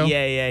TV show?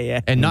 Yeah.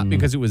 And not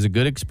because it was a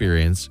good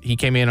experience. He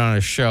came in on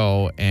a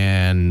show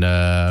and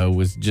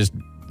was just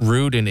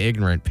rude and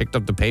ignorant, picked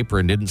up the paper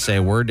and didn't say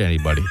a word to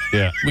anybody.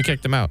 Yeah. We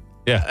kicked him out.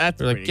 Yeah.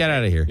 We're like, get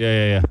out of here.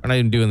 Yeah. We're not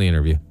even doing the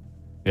interview.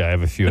 Yeah, I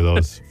have a few of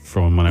those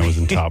from when I was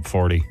in top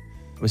 40.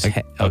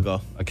 I'll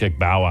go. I kicked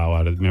Bow Wow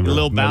out of remember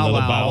Little Bow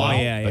Wow. Bow Wow?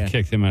 Oh, yeah. I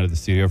kicked him out of the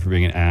studio for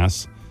being an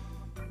ass.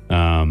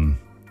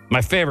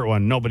 My favorite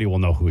one, nobody will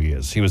know who he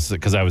is. He was,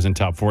 because I was in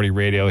top 40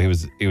 radio. He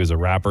was a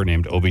rapper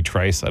named Obi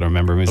Trice. I don't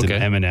remember him. He was in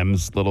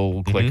Eminem's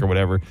little clique or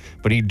whatever.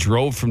 But he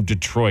drove from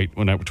Detroit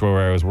to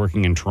where I was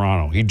working in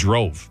Toronto. He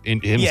drove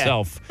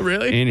himself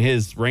in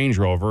his Range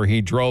Rover. He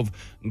drove,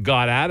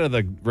 got out of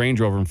the Range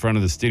Rover in front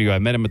of the studio. I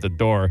met him at the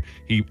door.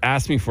 He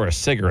asked me for a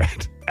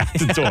cigarette at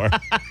the door.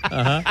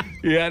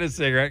 He had a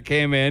cigarette,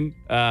 came in,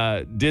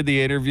 did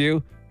the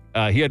interview.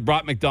 He had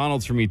brought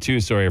McDonald's for me too.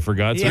 Sorry, I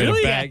forgot. So he had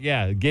a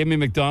bag. Gave me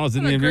McDonald's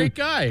in the interview. Great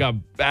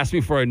guy. Asked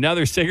me for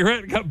another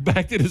cigarette. Got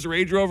back to his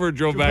Range Rover and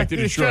drove back to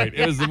Detroit.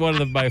 It was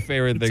one of my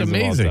favorite things of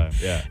all time.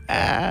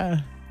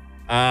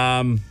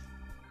 Yeah.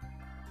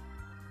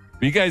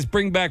 You guys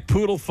bring back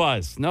Poodle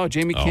Fuzz. No,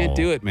 Jamie can't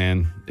do it,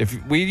 man.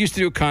 If we used to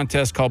do a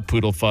contest called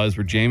Poodle Fuzz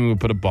where Jamie would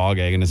put a bog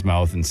egg in his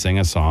mouth and sing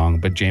a song,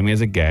 but Jamie has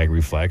a gag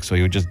reflex, so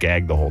he would just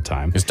gag the whole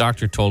time. His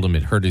doctor told him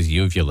it hurt his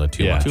uvula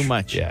too much. Too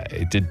much. Yeah,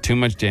 it did too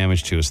much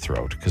damage to his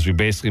throat because we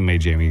basically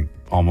made Jamie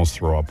almost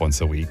throw up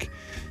once a week.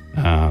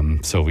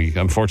 So we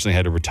unfortunately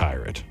had to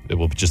retire it. It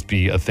will just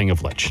be a thing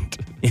of legend.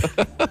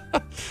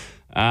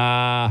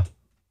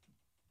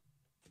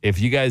 If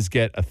you guys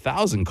get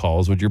 1,000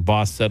 calls, would your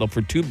boss settle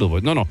for 2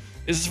 billboards? No.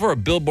 This is for a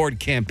billboard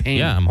campaign.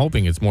 Yeah, I'm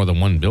hoping it's more than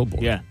one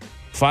billboard. Yeah.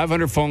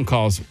 500 phone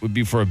calls would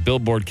be for a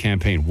billboard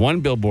campaign.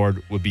 One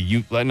billboard would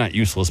be not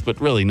useless, but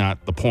really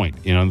not the point.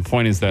 You know, the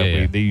point is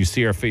that you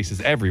see our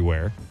faces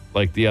everywhere,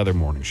 like the other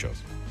morning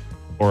shows,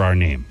 or our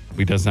name.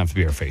 It doesn't have to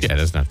be our faces. Yeah, it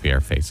doesn't have to be our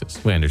faces.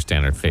 We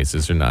understand our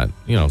faces are not,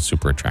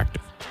 super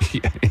attractive.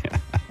 Yeah.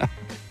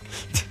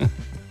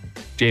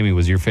 Jamie,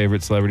 was your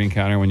favorite celebrity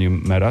encounter when you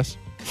met us?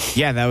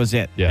 Yeah, that was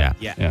it. Yeah.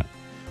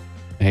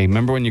 Hey,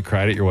 remember when you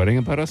cried at your wedding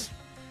about us?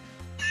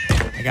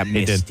 I got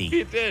misty.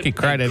 He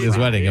cried at his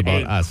wedding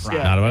about us.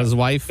 Not about his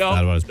wife,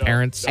 not about his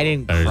parents. I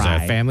didn't cry. cry.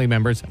 His family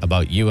members,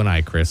 about you and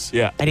I, Chris.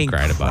 Yeah. I didn't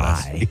cried cry. about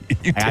us.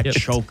 I got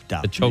choked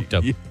up. Choked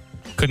up.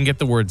 Couldn't get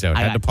the words out.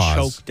 Had to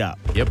pause. Choked up.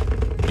 Yep,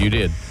 you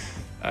did.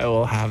 I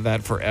will have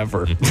that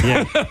forever.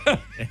 Yeah.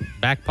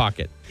 Back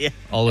pocket. Yeah.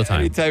 All the time.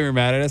 Anytime you're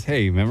mad at us,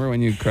 hey, remember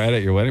when you cried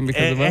at your wedding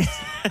because of us?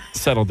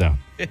 Settle down.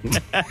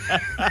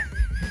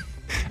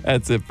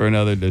 That's it for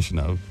another edition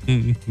of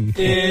Instant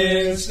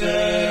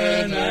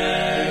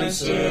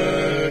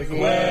Answer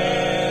Question.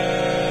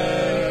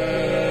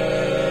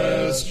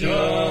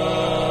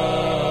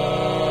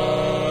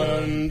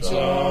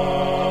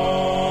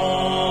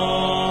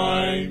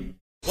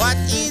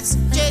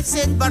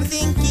 Jason Barr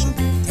thinking?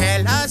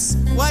 Tell us,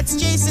 what's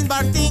Jason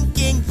Barr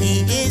thinking?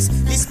 He is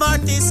the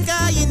smartest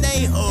guy in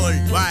the whole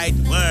wide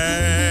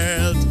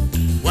world.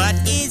 What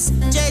is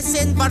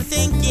Jason Barr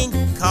thinking?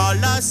 Call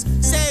us,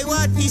 say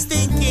what he's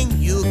thinking.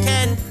 You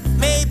can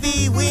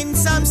maybe win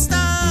some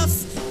stuff.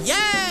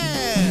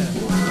 Yeah!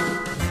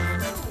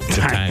 Good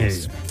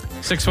times.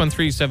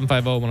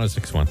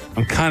 613-750-1061.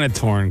 I'm kind of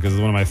torn because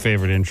it's one of my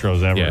favorite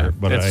intros ever. Yeah,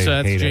 but I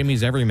hate it's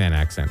Jamie's everyman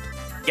accent.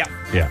 Yep.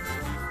 Yeah.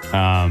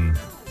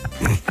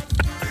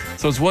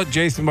 So it's what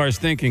Jason Barr's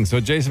thinking.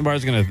 So Jason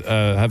Barr's going to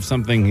have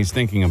something he's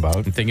thinking about.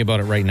 I'm thinking about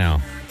it right now.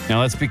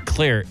 Now, let's be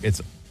clear.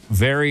 It's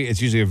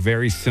usually a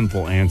very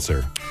simple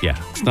answer. Yeah.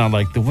 It's not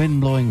like the wind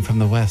blowing from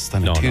the west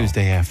on a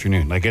Tuesday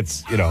afternoon. Like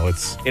it's. It'll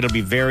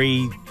be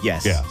very,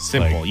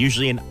 simple. like-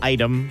 Usually an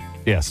item.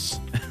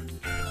 Yes.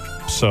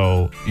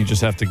 So you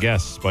just have to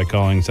guess by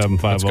calling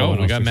 750. Let's go.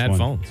 We got mad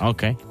phones.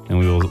 Okay. And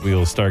we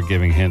will start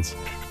giving hints.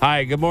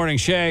 Hi, good morning,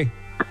 Shay.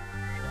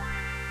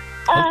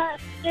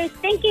 They're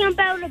thinking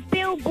about a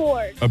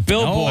billboard. A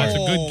billboard. Oh, that's a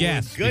good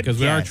guess good because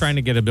we are guess. trying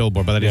to get a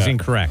billboard, but that is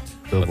incorrect.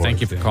 But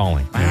thank you for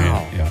calling.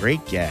 Wow. Yeah.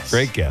 Great guess.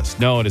 Great guess.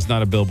 No, it is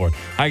not a billboard.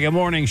 Hi, good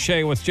morning,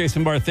 Shay. What's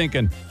Jason Barr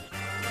thinking?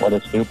 What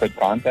a stupid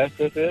contest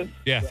this is.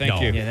 Yeah,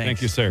 thank you. Yeah,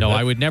 thank you, sir. No,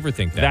 I would never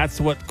think that.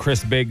 That's what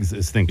Chris Biggs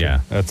is thinking.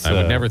 Yeah, that's I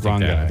would never think wrong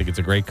that. guy. I think it's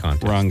a great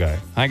contest. Wrong guy.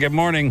 Hi, good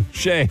morning,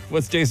 Shay.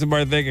 What's Jason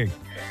Barr thinking?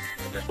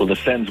 Will the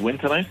Sens win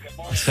tonight?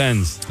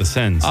 The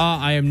Sens.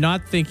 I am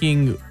not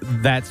thinking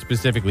that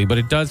specifically, but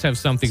it does have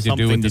something to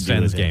do with the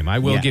Sens game. I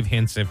will give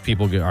hints if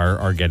people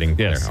are getting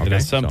there. Yes, Okay? it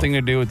has something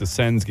to do with the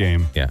Sens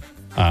game. Yeah.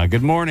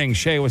 Good morning,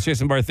 Shay. What's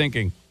Jason Barr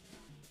thinking?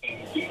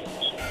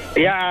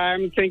 Yeah,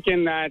 I'm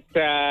thinking that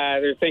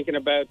they're thinking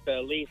about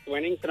the Leafs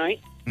winning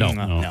tonight. No,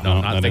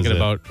 not thinking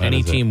about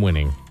any team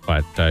winning,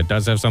 but it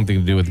does have something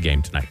to do with the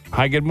game tonight.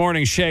 Hi, good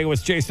morning, Shay.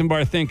 What's Jason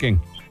Barr thinking?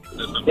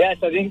 Yes,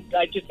 I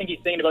just think he's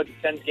thinking about the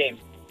Sens game.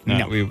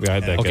 No, we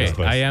had that Okay, guess.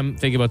 But I am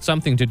thinking about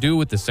something to do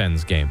with the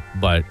Sens game,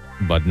 but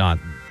not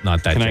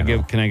that. Can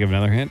general. I give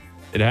another hint?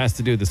 It has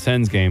to do with the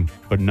Sens game,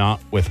 but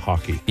not with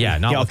hockey. Yeah,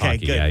 not with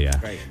hockey. Good. Yeah.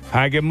 Great.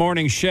 Hi, good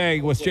morning, Shay.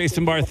 What's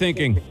Jason Barr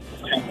thinking?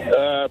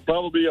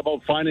 Probably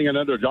about finding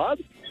another job.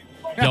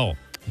 No.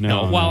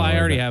 Well, I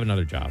already have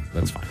another job.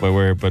 That's fine. But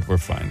we're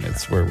fine.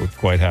 We're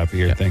quite happy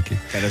here. Yeah. Thank you.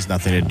 That has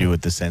nothing to do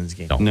with the Sens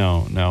game.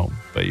 No.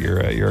 But you're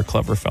a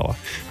clever fella.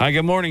 Hi,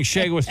 good morning,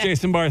 Shay. What's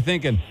Jason Barr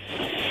thinking?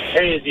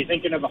 Hey, is he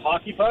thinking of a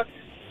hockey puck?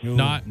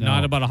 Not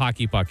about a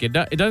hockey puck. It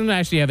doesn't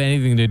actually have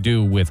anything to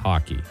do with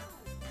hockey.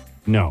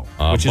 No,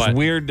 which is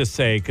weird to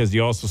say because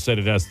you also said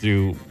it has to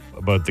do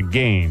about the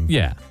game.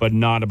 Yeah, but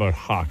not about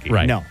hockey.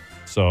 Right. No.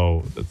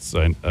 So it's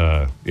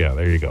there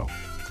you go.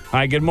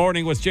 Hi, good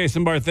morning. What's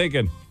Jason Barr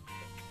thinking?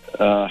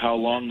 How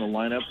long the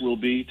lineup will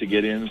be to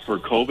get in for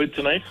COVID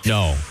tonight?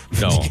 No.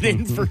 Get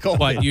in for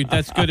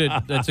COVID.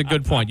 But that's a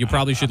good point. You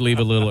probably should leave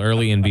a little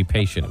early and be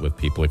patient with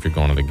people if you're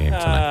going to the game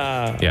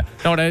tonight. Yeah.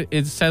 No, it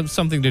has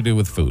something to do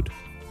with food.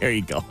 There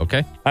you go.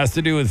 Okay. Has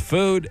to do with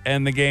food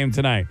and the game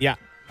tonight. Yeah.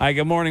 Hi,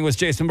 good morning. What's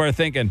Jason Barr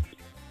thinking?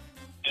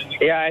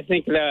 Yeah, I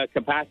think the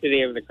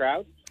capacity of the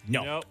crowd.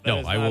 No.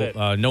 I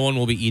will. No one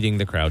will be eating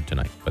the crowd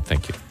tonight. But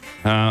thank you.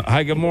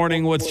 Hi, good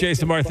morning. What's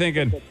Jason Barr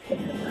thinking?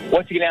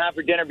 What's he going to have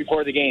for dinner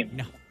before the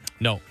game?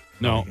 No.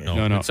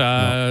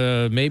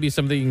 It's maybe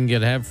something you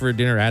can have for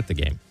dinner at the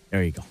game.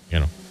 There you go.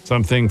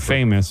 Something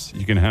famous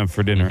you can have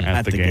for dinner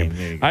at the game.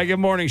 There you go. Hi, good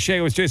morning,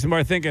 Shay. What's Jason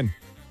Barr thinking?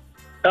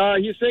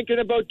 He's thinking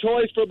about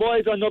Toys for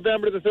Boys on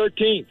November the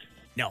 13th.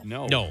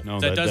 No.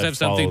 That does have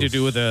something to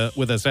do with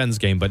a Sens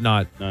game, but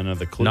not none of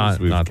the clues.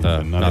 not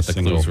the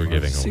clues we're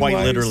giving.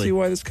 Quite literally. See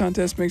why this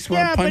contest makes you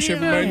want to punch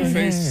everybody in the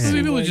face?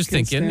 People are just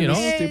thinking,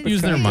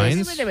 using their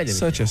minds.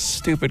 Such a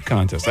stupid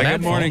contest. Hi,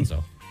 good morning.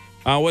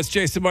 What's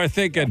Jason Barr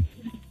thinking?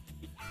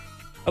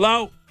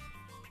 Hello.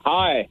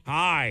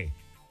 Hi.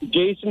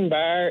 Jason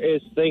Barr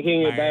is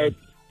thinking about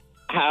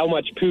how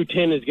much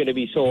poutine is going to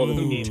be sold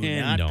in the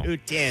game.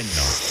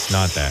 Poutine. No,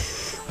 not that.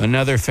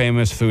 Another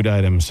famous food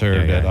item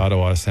served at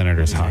Ottawa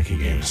Senators hockey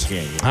games.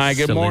 Hi,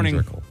 good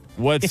morning.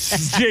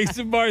 What's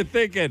Jason Barr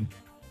thinking?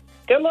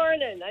 Good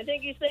morning. I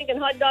think he's thinking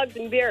hot dogs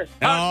and beer.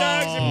 Hot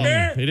dogs and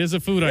beer? It is a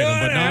food item,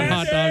 but not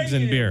hot dogs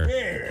and beer.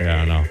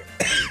 Yeah, no.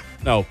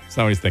 No, that's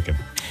not what he's thinking.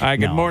 Hi,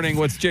 good morning.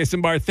 What's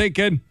Jason Barr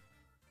thinking?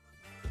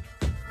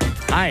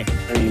 Hi.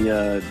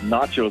 The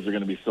nachos are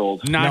going to be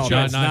sold. Nachos.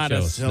 No, it's not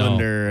a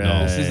cylinder.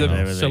 No. This is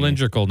a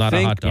cylindrical, not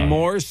a hot dog.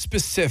 More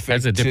specific.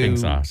 As a dipping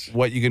sauce.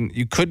 What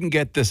you couldn't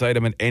get this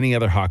item at any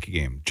other hockey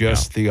game.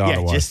 Just the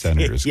Ottawa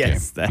Senators game.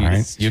 Yes,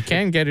 right? You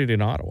can get it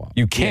in Ottawa.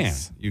 You can.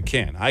 You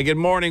can. Hi, good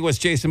morning. What's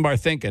Jason Barr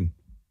thinking?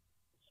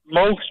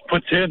 Smoked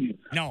poutine.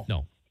 No.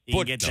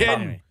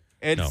 Poutine.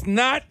 It's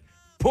not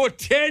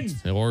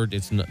poutine. Or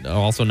it's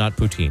also not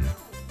poutine.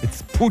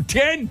 It's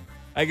poutine.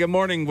 Hi, good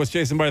morning. What's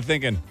Jason Barr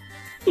thinking?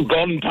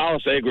 Golden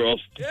Palace egg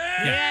rolls.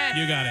 Yeah,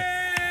 you got it.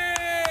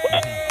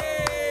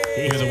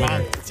 You're the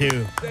winner.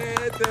 Too.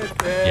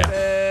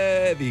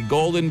 Yeah. The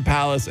Golden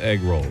Palace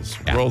egg rolls.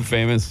 World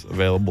famous,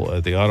 available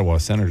at the Ottawa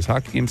Senators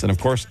hockey games and, of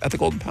course, at the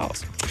Golden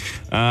Palace.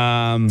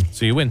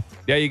 So you win.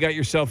 Yeah, you got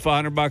yourself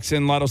 $100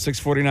 in Lotto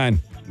 649.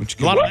 Which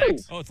Lotto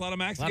Max. Oh, it's Lotto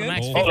Max Lotto again?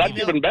 Max, Oh, that's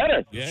even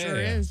better. Yeah, Sure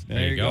is.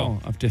 There you go.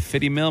 Up to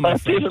 50 mil, my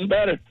That's friend. even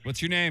better.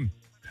 What's your name?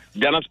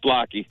 Dennis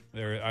Blocky.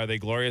 Are they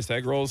glorious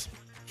egg rolls?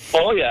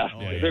 Oh, yeah.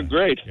 They're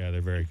great. Yeah,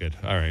 they're very good.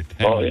 All right.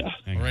 Hang on.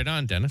 Right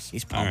on, Dennis.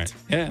 He's All pumped.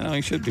 right. Yeah, no,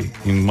 he should be.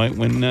 He might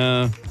win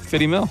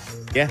 50 mil.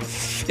 Yeah.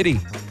 50.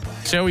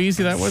 See how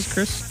easy that was,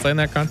 Chris, playing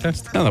that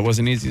contest? No, that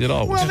wasn't easy at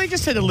all. Well, they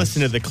just had to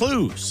listen to the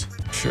clues.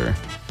 Sure.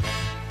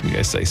 You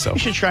guys say so. We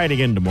should try it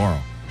again tomorrow.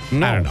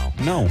 No, I don't know.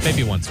 No.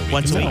 Maybe once a week.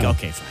 Once a week. No.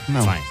 Okay, fine.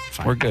 No. Fine.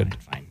 We're good.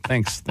 Fine.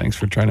 Thanks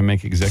for trying to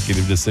make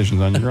executive decisions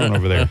on your own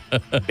over there,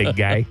 big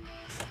guy.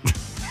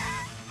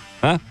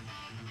 Huh?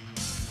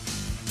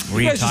 Were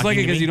You you guys just talking like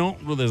it to because me? you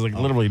don't. Well, there's like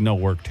literally no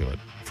work to it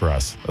for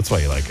us. That's why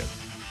you like it.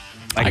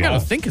 I got to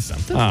think of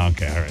something. Oh,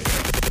 okay. All right.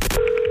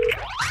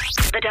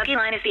 The DUGY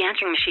line is the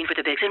answering machine for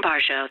the Biggs and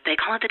Barr Show. They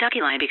call it the DUGY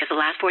line because the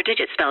last 4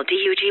 digits spell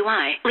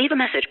DUGY. Leave a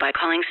message by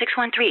calling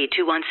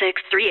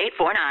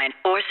 613-216-3849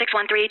 or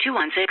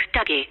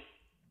 613-216-DUGY.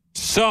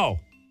 So,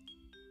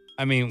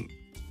 I mean,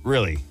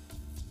 really,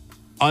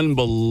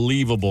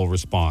 unbelievable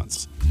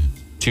response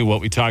to what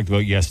we talked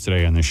about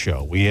yesterday on the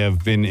show. We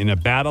have been in a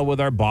battle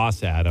with our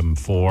boss, Adam,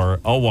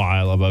 for a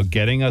while about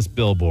getting us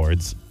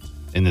billboards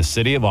in the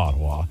city of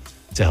Ottawa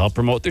to help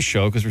promote the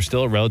show because we're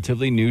still a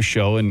relatively new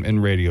show in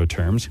radio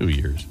terms. 2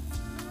 years.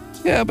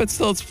 Yeah, but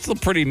still, it's still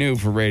pretty new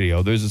for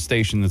radio. There's a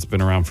station that's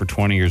been around for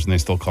 20 years and they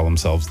still call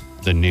themselves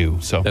the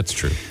new. So That's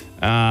true.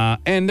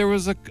 And there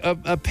was a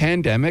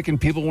pandemic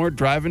and people weren't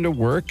driving to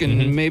work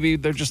and maybe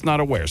they're just not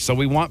aware. So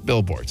we want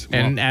billboards.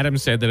 And Adam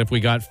said that if we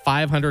got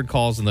 500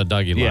 calls in the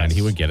DUGY line, Yes.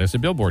 he would get us a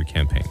billboard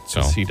campaign.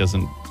 So he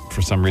doesn't,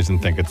 for some reason,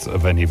 think it's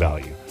of any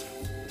value.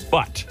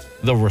 But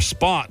the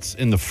response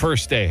in the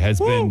first day has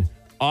been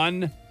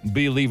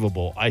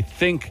unbelievable. I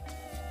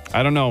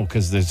don't know,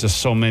 because there's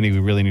just so many we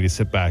really need to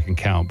sit back and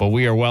count, but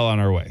we are well on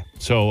our way.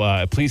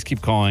 So please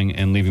keep calling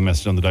and leaving a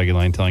message on the DUGY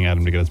line telling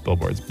Adam to get us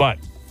billboards. But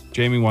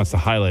Jamie wants to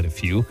highlight a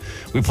few.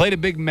 We played a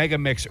big mega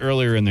mix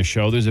earlier in the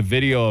show. There's a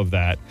video of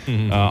that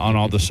on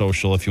all the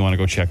social if you want to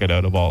go check it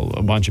out of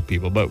a bunch of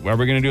people. But are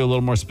we going to do a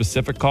little more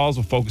specific calls?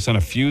 We'll focus on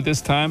a few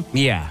this time?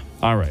 Yeah.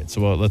 All right,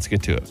 so let's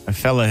get to it. A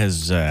fella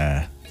has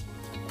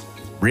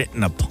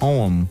written a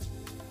poem.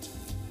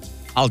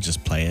 I'll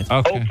just play it.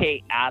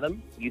 Okay,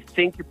 Adam, you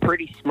think you're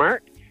pretty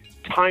smart?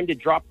 Time to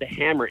drop the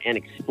hammer and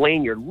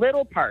explain your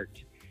little part.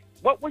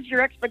 What was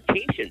your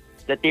expectation?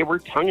 That they were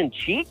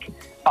tongue-in-cheek?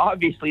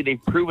 Obviously,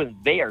 they've proven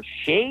they are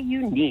Shay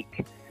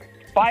unique.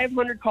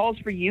 500 calls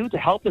for you to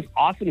help this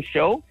awesome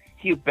show?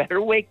 You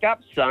better wake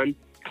up, son.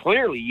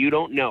 Clearly, you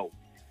don't know.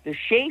 The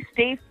Shay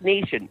State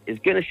Nation is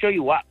going to show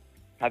you up.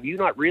 Have you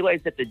not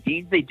realized that the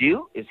deeds they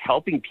do is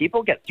helping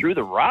people get through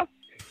the rough?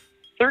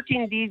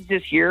 13 deeds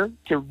this year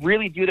to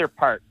really do their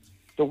part.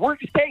 The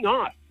work is paying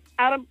off.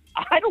 Adam,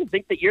 I don't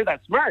think that you're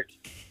that smart.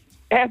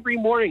 Every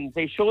morning,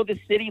 they show the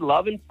city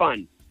love and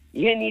fun.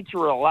 You need to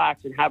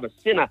relax and have a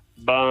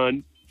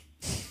Cinnabon.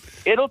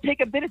 It'll take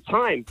a bit of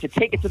time to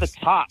take it to the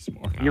top.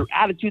 Your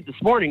attitude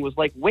this morning was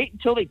like, wait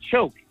until they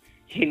choke.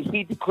 You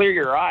need to clear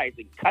your eyes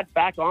and cut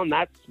back on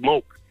that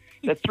smoke.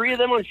 The 3 of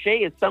them on Shay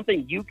is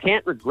something you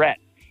can't regret.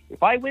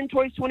 If I win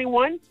Toys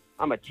 21,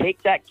 I'm going to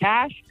take that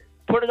cash,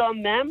 put it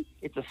on them.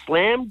 It's a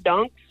slam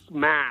dunk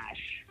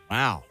smash.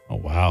 Wow. Oh,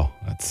 wow.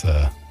 That's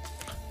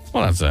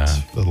well, that's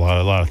a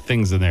lot of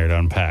things in there to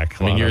unpack.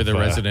 I mean, you're the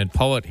resident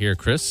poet here,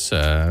 Chris.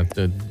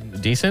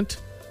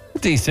 Decent?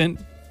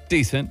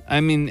 Decent. I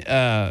mean,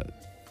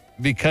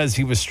 because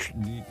he was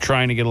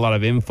trying to get a lot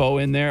of info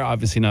in there,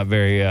 obviously not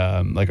very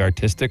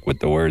artistic with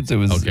the words. It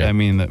was, okay. I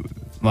mean,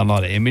 not a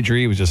lot of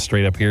imagery. It was just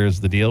straight up, here's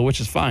the deal, which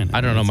is fine.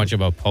 I don't know much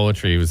about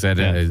poetry. Is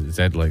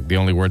that like the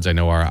only words I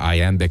know are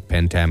iambic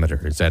pentameter?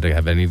 Does that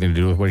have anything to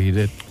do with what he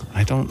did?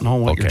 I don't know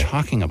what you're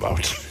talking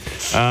about.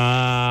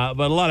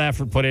 But a lot of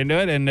effort put into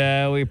it,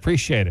 and we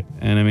appreciate it.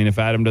 And I mean, if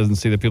Adam doesn't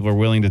see that people are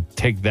willing to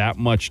take that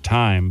much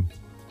time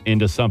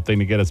into something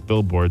to get us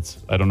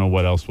billboards, I don't know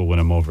what else will win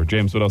him over.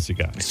 James, what else you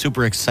got?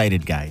 Super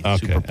excited guy.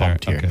 Okay, super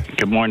pumped here. Okay.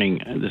 Good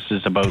morning. This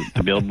is about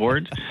the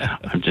billboard.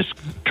 I'm just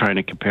trying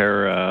to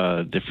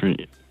compare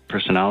different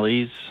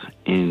personalities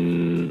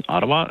in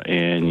Ottawa,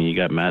 and you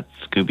got Matt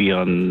Scooby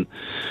on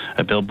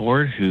a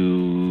billboard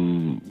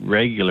who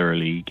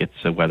regularly gets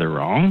the weather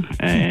wrong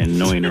and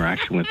no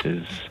interaction with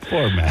his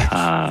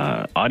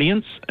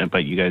audience,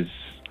 but you guys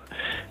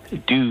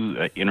do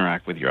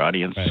interact with your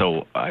audience,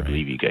 so I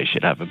believe you guys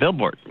should have a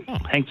billboard.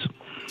 Thanks.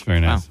 It's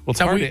very nice. Wow.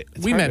 Well,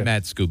 we met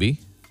Matt Scooby.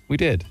 We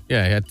did.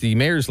 Yeah, at the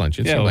mayor's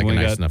luncheon. Seemed like a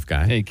nice enough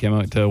guy. He came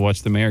out to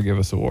watch the mayor give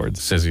us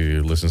awards. Says he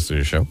listens to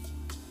your show.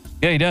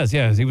 Yeah, he does.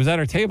 Yeah, he was at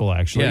our table,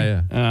 actually.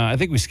 Yeah. I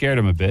think we scared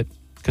him a bit.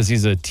 because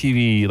he's a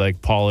TV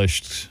like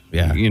polished,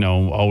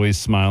 always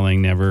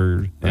smiling,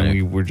 never, and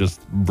we were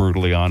just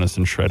brutally honest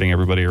and shredding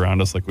everybody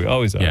around us like we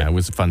always are. Yeah, it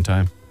was a fun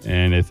time.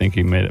 And I think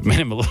he made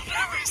him a little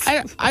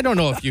nervous. I don't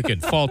know if you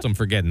could fault him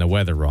for getting the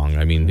weather wrong.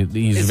 I mean,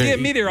 is he a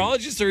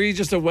meteorologist or he's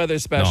just a weather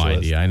specialist? No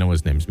idea. I know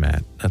his name's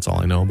Matt. That's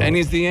all I know about. And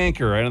he's the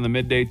anchor right on the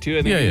midday too.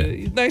 I think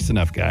he's a nice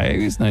enough guy.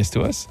 He's nice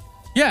to us.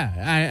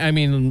 Yeah, I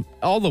mean,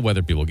 all the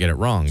weather people get it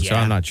wrong, so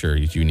I'm not sure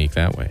he's unique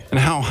that way. And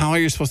how are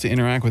you supposed to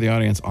interact with the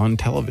audience on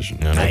television?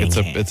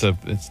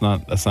 That's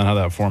not how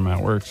that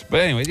format works.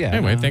 But anyways,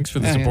 Anyway, thanks for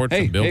the support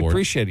from Billboard. Hey,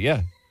 appreciate it.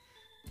 Yeah.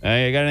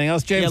 You got anything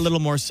else, James? Yeah, a little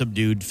more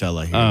subdued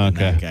fella here than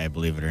that guy,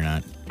 believe it or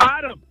not.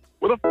 Adam,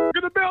 with a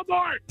in the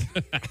billboard.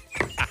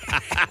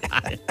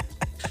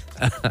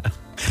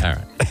 All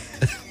right.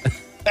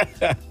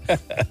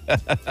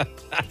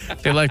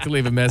 If you'd like to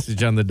leave a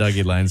message on the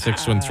Dougie line,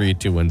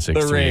 613-216-3849.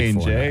 The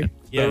range, eh?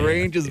 The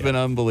range has been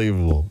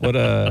unbelievable. What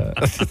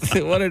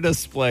a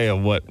display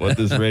of what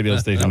this radio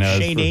station has.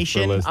 Shay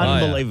Nation,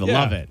 unbelievable.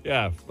 Love it.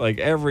 Yeah, like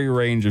every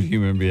range of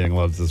human being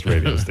loves this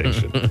radio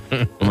station.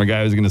 From a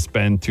guy who's going to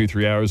spend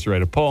 2-3 hours to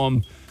write a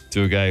poem,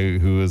 to a guy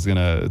who is going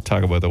to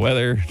talk about the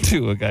weather,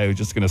 to a guy who's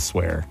just going to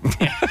swear.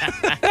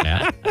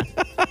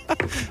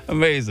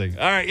 Amazing.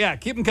 All right,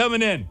 keep them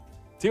coming in.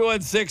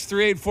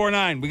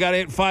 216-3849. We got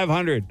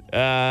 8,500.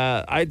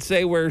 I'd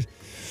say we're...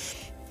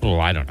 Oh,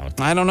 I don't know.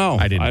 I don't know.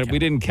 We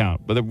didn't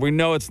count. But we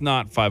know it's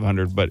not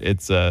 500, but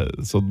it's... so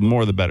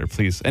more the better,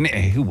 please. And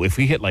if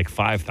we hit like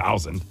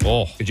 5,000...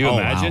 could you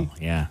imagine? Wow.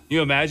 Yeah.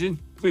 You imagine?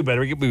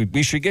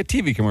 We should get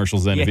TV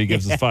commercials then if he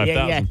gives us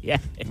 5,000. Yeah.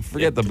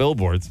 Forget the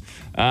billboards.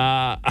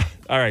 All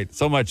right.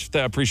 So much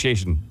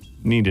appreciation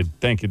needed.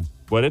 Thank you.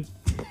 What did...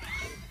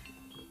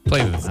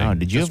 Play the thing. Oh,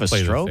 did you have a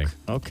stroke?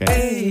 Okay.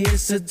 Hey,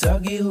 it's a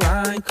Dougie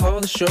line. Call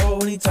the show.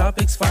 Any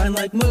topics fine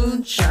like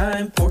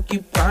moonshine,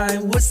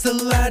 porcupine. What's the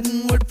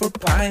Latin word for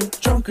pine?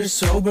 Drunk or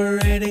sober,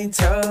 it ain't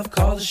tough.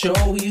 Call the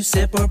show. You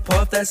sip or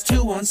puff. That's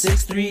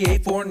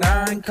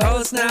 216-3849. Call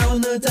us now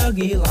on the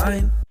Dougie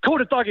line. Call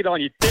the Dougie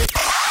line, you dick.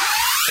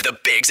 The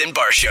Biggs and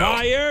Bar Show.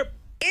 Fire.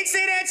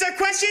 Instant answer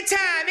question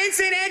time.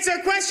 Instant answer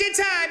question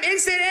time.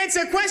 Instant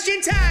answer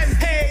question time.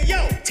 Hey,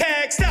 yo,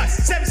 text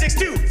us.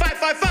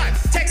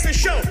 762-555. Text the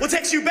show. We'll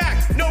text you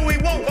back. No, we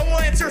won't, but we'll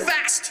answer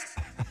fast.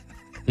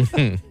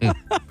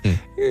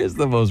 Here's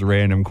the most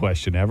random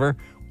question ever.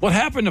 What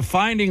happened to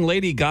finding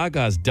Lady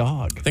Gaga's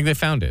dog? I think they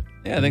found it.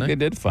 Yeah, I think they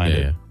did find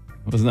it.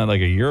 Wasn't that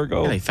like a year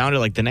ago? Yeah, they found it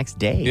like the next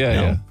day. Yeah.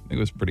 I think it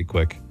was pretty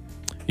quick.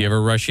 You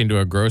ever rush into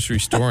a grocery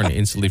store and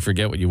instantly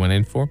forget what you went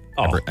in for?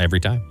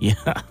 Every time?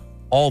 Yeah.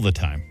 All the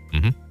time.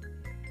 Mm-hmm.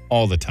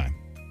 All the time.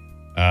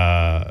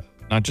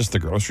 Not just the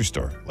grocery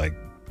store, like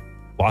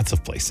lots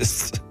of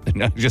places.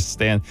 At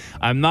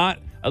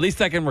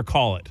least I can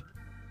recall it.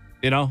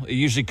 It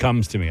usually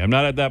comes to me. I'm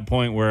not at that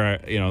point where,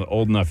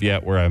 old enough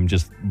yet where I'm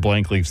just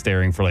blankly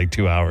staring for like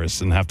 2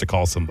 hours and have to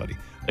call somebody.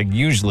 Like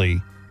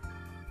usually,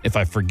 if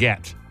I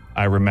forget,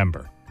 I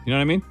remember. You know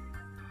what I mean?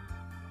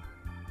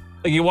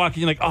 Like you walk in,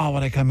 you're like, oh,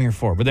 what'd I come here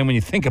for? But then when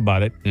you think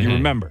about it, you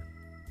remember.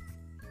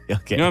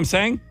 Okay. You know what I'm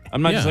saying?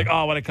 I'm not just like,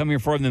 oh, what'd I come here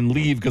for? And then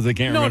leave because I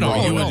can't remember.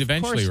 No, you would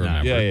eventually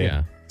remember.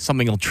 Yeah.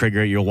 Something will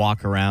trigger it. You'll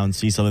walk around,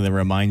 see something that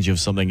reminds you of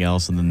something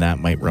else, and then that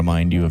might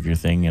remind you of your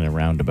thing in a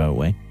roundabout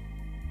way.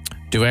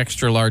 Do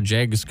extra large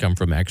eggs come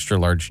from extra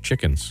large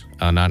chickens?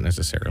 Not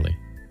necessarily.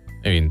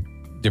 I mean,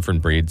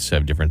 different breeds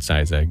have different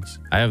size eggs.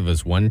 I have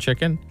this one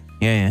chicken.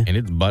 Yeah. And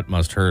its butt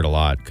must hurt a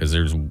lot because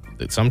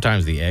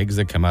sometimes the eggs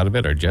that come out of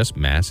it are just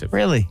massive.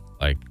 Really?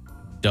 Like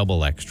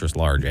double extra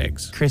large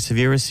eggs. Chris, have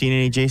you ever seen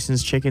any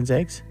Jason's chicken's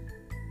eggs?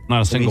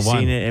 Not a single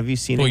one. Have you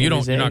seen Well, any you're of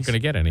his not eggs? going to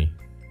get any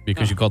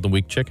because you called them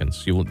weak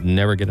chickens. You will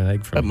never get an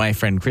egg from But them. my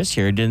friend Chris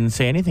here didn't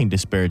say anything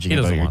disparaging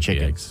about your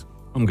chickens. Eggs.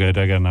 I'm good.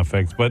 I got enough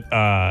eggs. But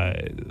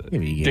you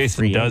get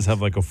Jason free does eggs.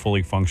 have like a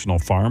fully functional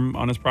farm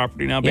on his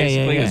property now,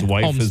 basically. Yeah. His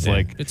wife Homestead. is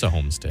like... It's a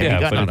homestead. Have you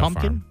gotten not a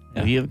pumpkin? farm.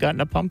 Have you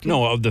gotten a pumpkin?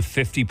 No, of the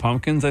 50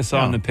 pumpkins I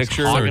saw in the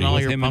picture hogging all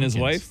with your him and his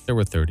pumpkins. wife. There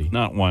were 30.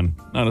 Not one.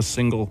 Not a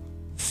single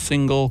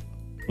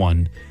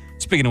one.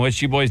 Speaking of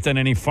which, you boys done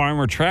any farm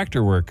or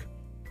tractor work?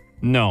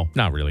 No.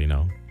 Not really,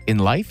 no. In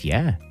life,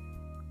 yeah.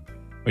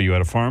 Oh, you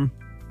at a farm?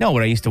 No,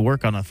 but I used to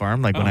work on a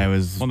farm when I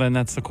was... Well, then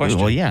that's the question.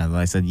 Well, yeah.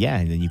 I said, yeah,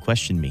 and then you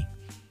questioned me.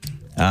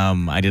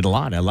 I did a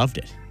lot. I loved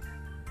it.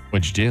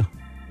 What'd you do?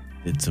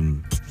 Did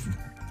some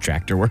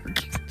tractor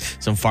work,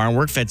 some farm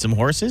work, fed some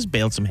horses,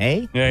 baled some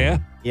hay. Yeah.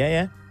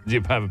 Yeah. Did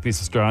you have a piece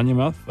of straw in your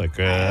mouth? Like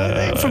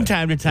from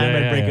time to time,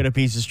 I'd break out a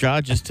piece of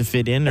straw just to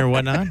fit in or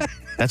whatnot.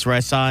 That's where I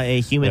saw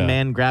a human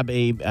man grab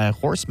a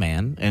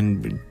horseman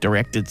and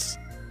direct its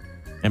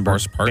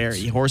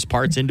horse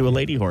parts into a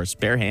lady horse,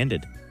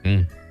 barehanded.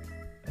 I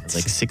was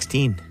like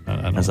 16.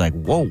 I was like,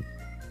 whoa.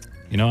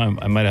 You know,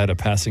 I might have had a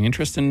passing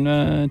interest in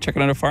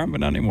checking out a farm, but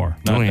not anymore.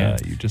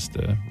 You just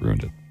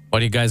ruined it. Why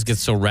do you guys get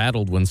so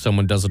rattled when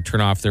someone doesn't turn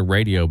off their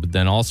radio, but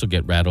then also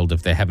get rattled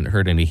if they haven't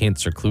heard any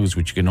hints or clues,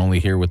 which you can only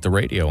hear with the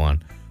radio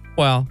on?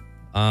 Well,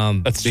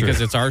 that's because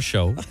true. it's our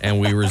show, and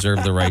we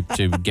reserve the right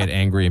to get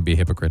angry and be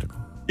hypocritical.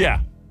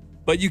 Yeah,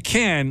 but you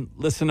can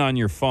listen on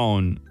your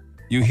phone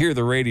you hear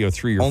the radio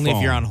through your phone. Only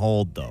if you're on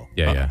hold, though.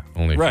 Yeah.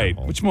 Only if you're on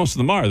hold. Which most of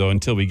them are, though,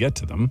 until we get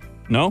to them.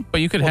 No?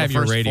 But you could have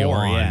your radio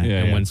on,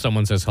 and when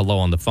someone says hello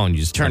on the phone, you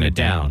just turn it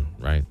down,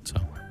 right? So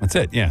that's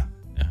it, yeah.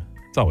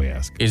 That's all we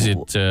ask. Is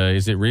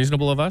it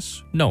reasonable of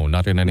us? No,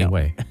 not in any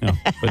way. No,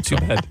 but too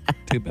bad.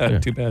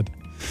 Too bad.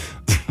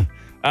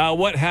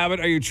 What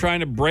habit are you trying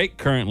to break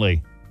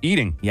currently?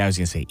 Eating. Yeah, I was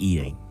going to say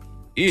eating.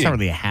 It's not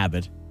really a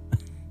habit.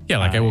 Yeah,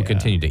 like I will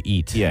continue to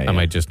eat. Yeah, I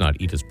might just not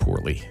eat as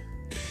poorly.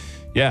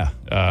 Yeah,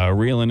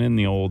 reeling in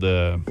the old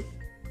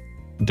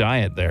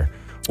diet there.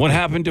 What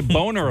happened to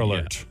Boner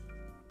Alert?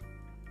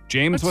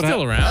 James, What's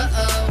still around?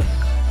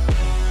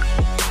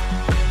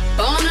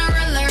 Boner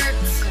Alert.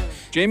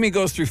 Jamie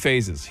goes through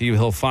phases.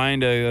 He'll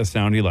find a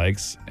sound he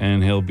likes,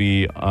 and he'll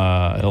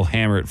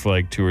hammer it for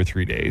like 2 or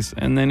 3 days,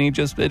 and then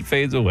it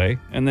fades away,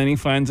 and then he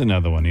finds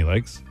another one he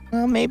likes.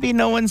 Well, maybe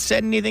no one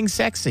said anything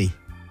sexy.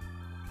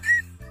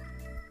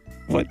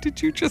 What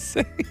did you just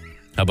say?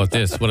 How about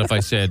this? What if I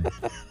said,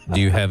 "Do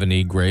you have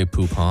any Grey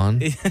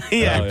Poupon?"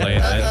 Yeah. Play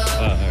that.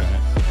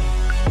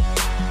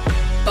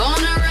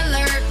 Boner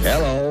Alert.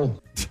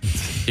 Hello.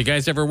 You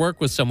guys ever work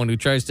with someone who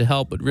tries to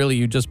help, but really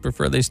you just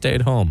prefer they stay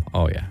at home?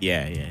 Oh, yeah.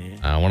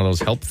 Yeah. One of those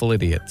helpful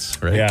idiots,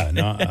 right? Yeah.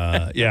 No.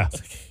 Yeah.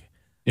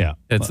 Yeah.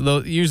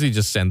 Usually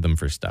just send them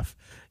for stuff.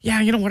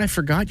 Yeah, you know what I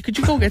forgot? Could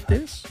you go get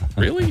this?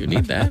 Really? You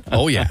need that?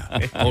 Oh, yeah.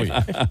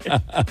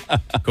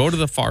 Go to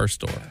the far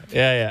store.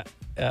 Yeah.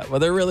 Well,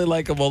 they're really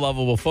likable,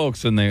 lovable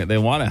folks, and they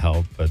want to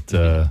help, but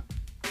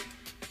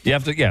you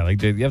have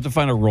to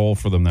find a role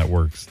for them that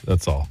works.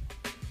 That's all.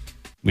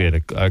 We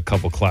had a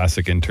couple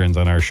classic interns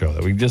on our show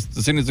that we just,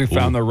 as soon as we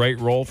found the right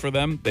role for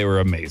them, they were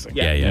amazing.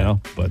 Yeah. You know?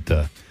 But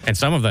and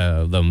some of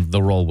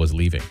the role was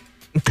leaving.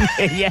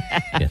 Yeah.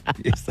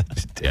 You're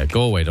such a dick. Yeah,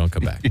 go away, don't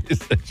come back. You're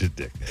such a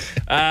dick.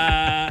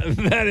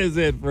 That is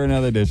it for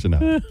another edition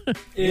of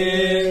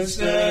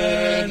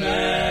Instant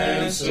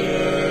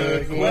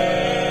Answer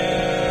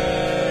Question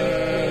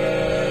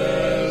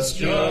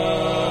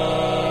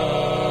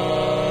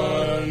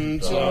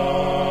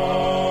Time.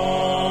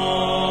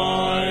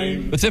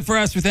 That's it for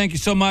us. We thank you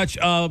so much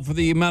for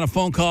the amount of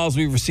phone calls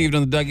we've received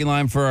on the Dougie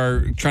line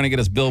for trying to get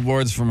us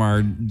billboards from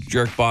our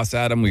jerk boss,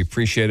 Adam. We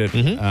appreciate it.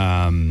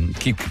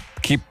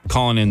 Keep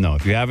calling in, though.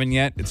 If you haven't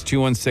yet, it's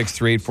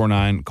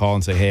 216-3849. Call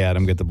and say, hey,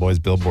 Adam, get the boys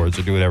billboards,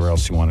 or do whatever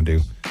else you want to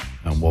do.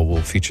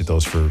 We'll feature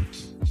those for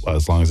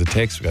as long as it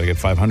takes. We got to get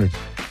 500.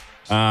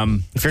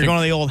 If you're going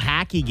to the old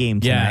hacky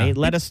game tonight,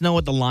 let us know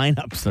what the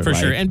lineups are for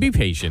like. sure, and be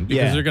patient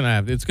because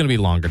it's going to be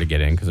longer to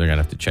get in because they're going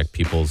to have to check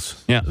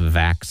people's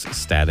vax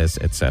status,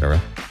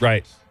 etc.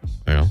 Right.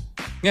 You know?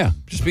 Yeah.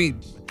 Just be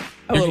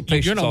a little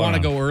patient. You're going to want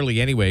to go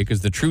early anyway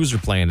because the Trues are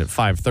playing at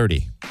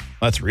 5:30.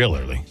 That's real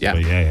early. Yeah.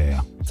 But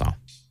yeah. That's all.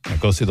 Yeah,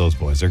 go see those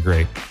boys. They're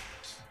great.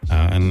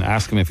 And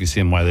ask them if you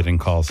see them why they didn't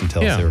call us and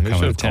tell us they were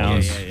coming to town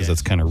because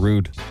that's kind of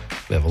rude.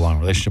 We have a long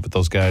relationship with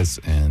those guys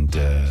and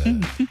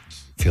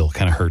feel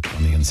kind of hurt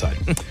on the inside.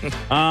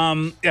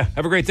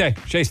 Have a great day.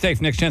 Shay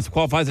Stave, next chance to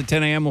qualifies at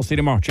 10 a.m. We'll see you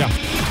tomorrow. Ciao.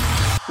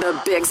 The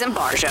Biggs and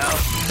Bar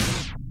Show.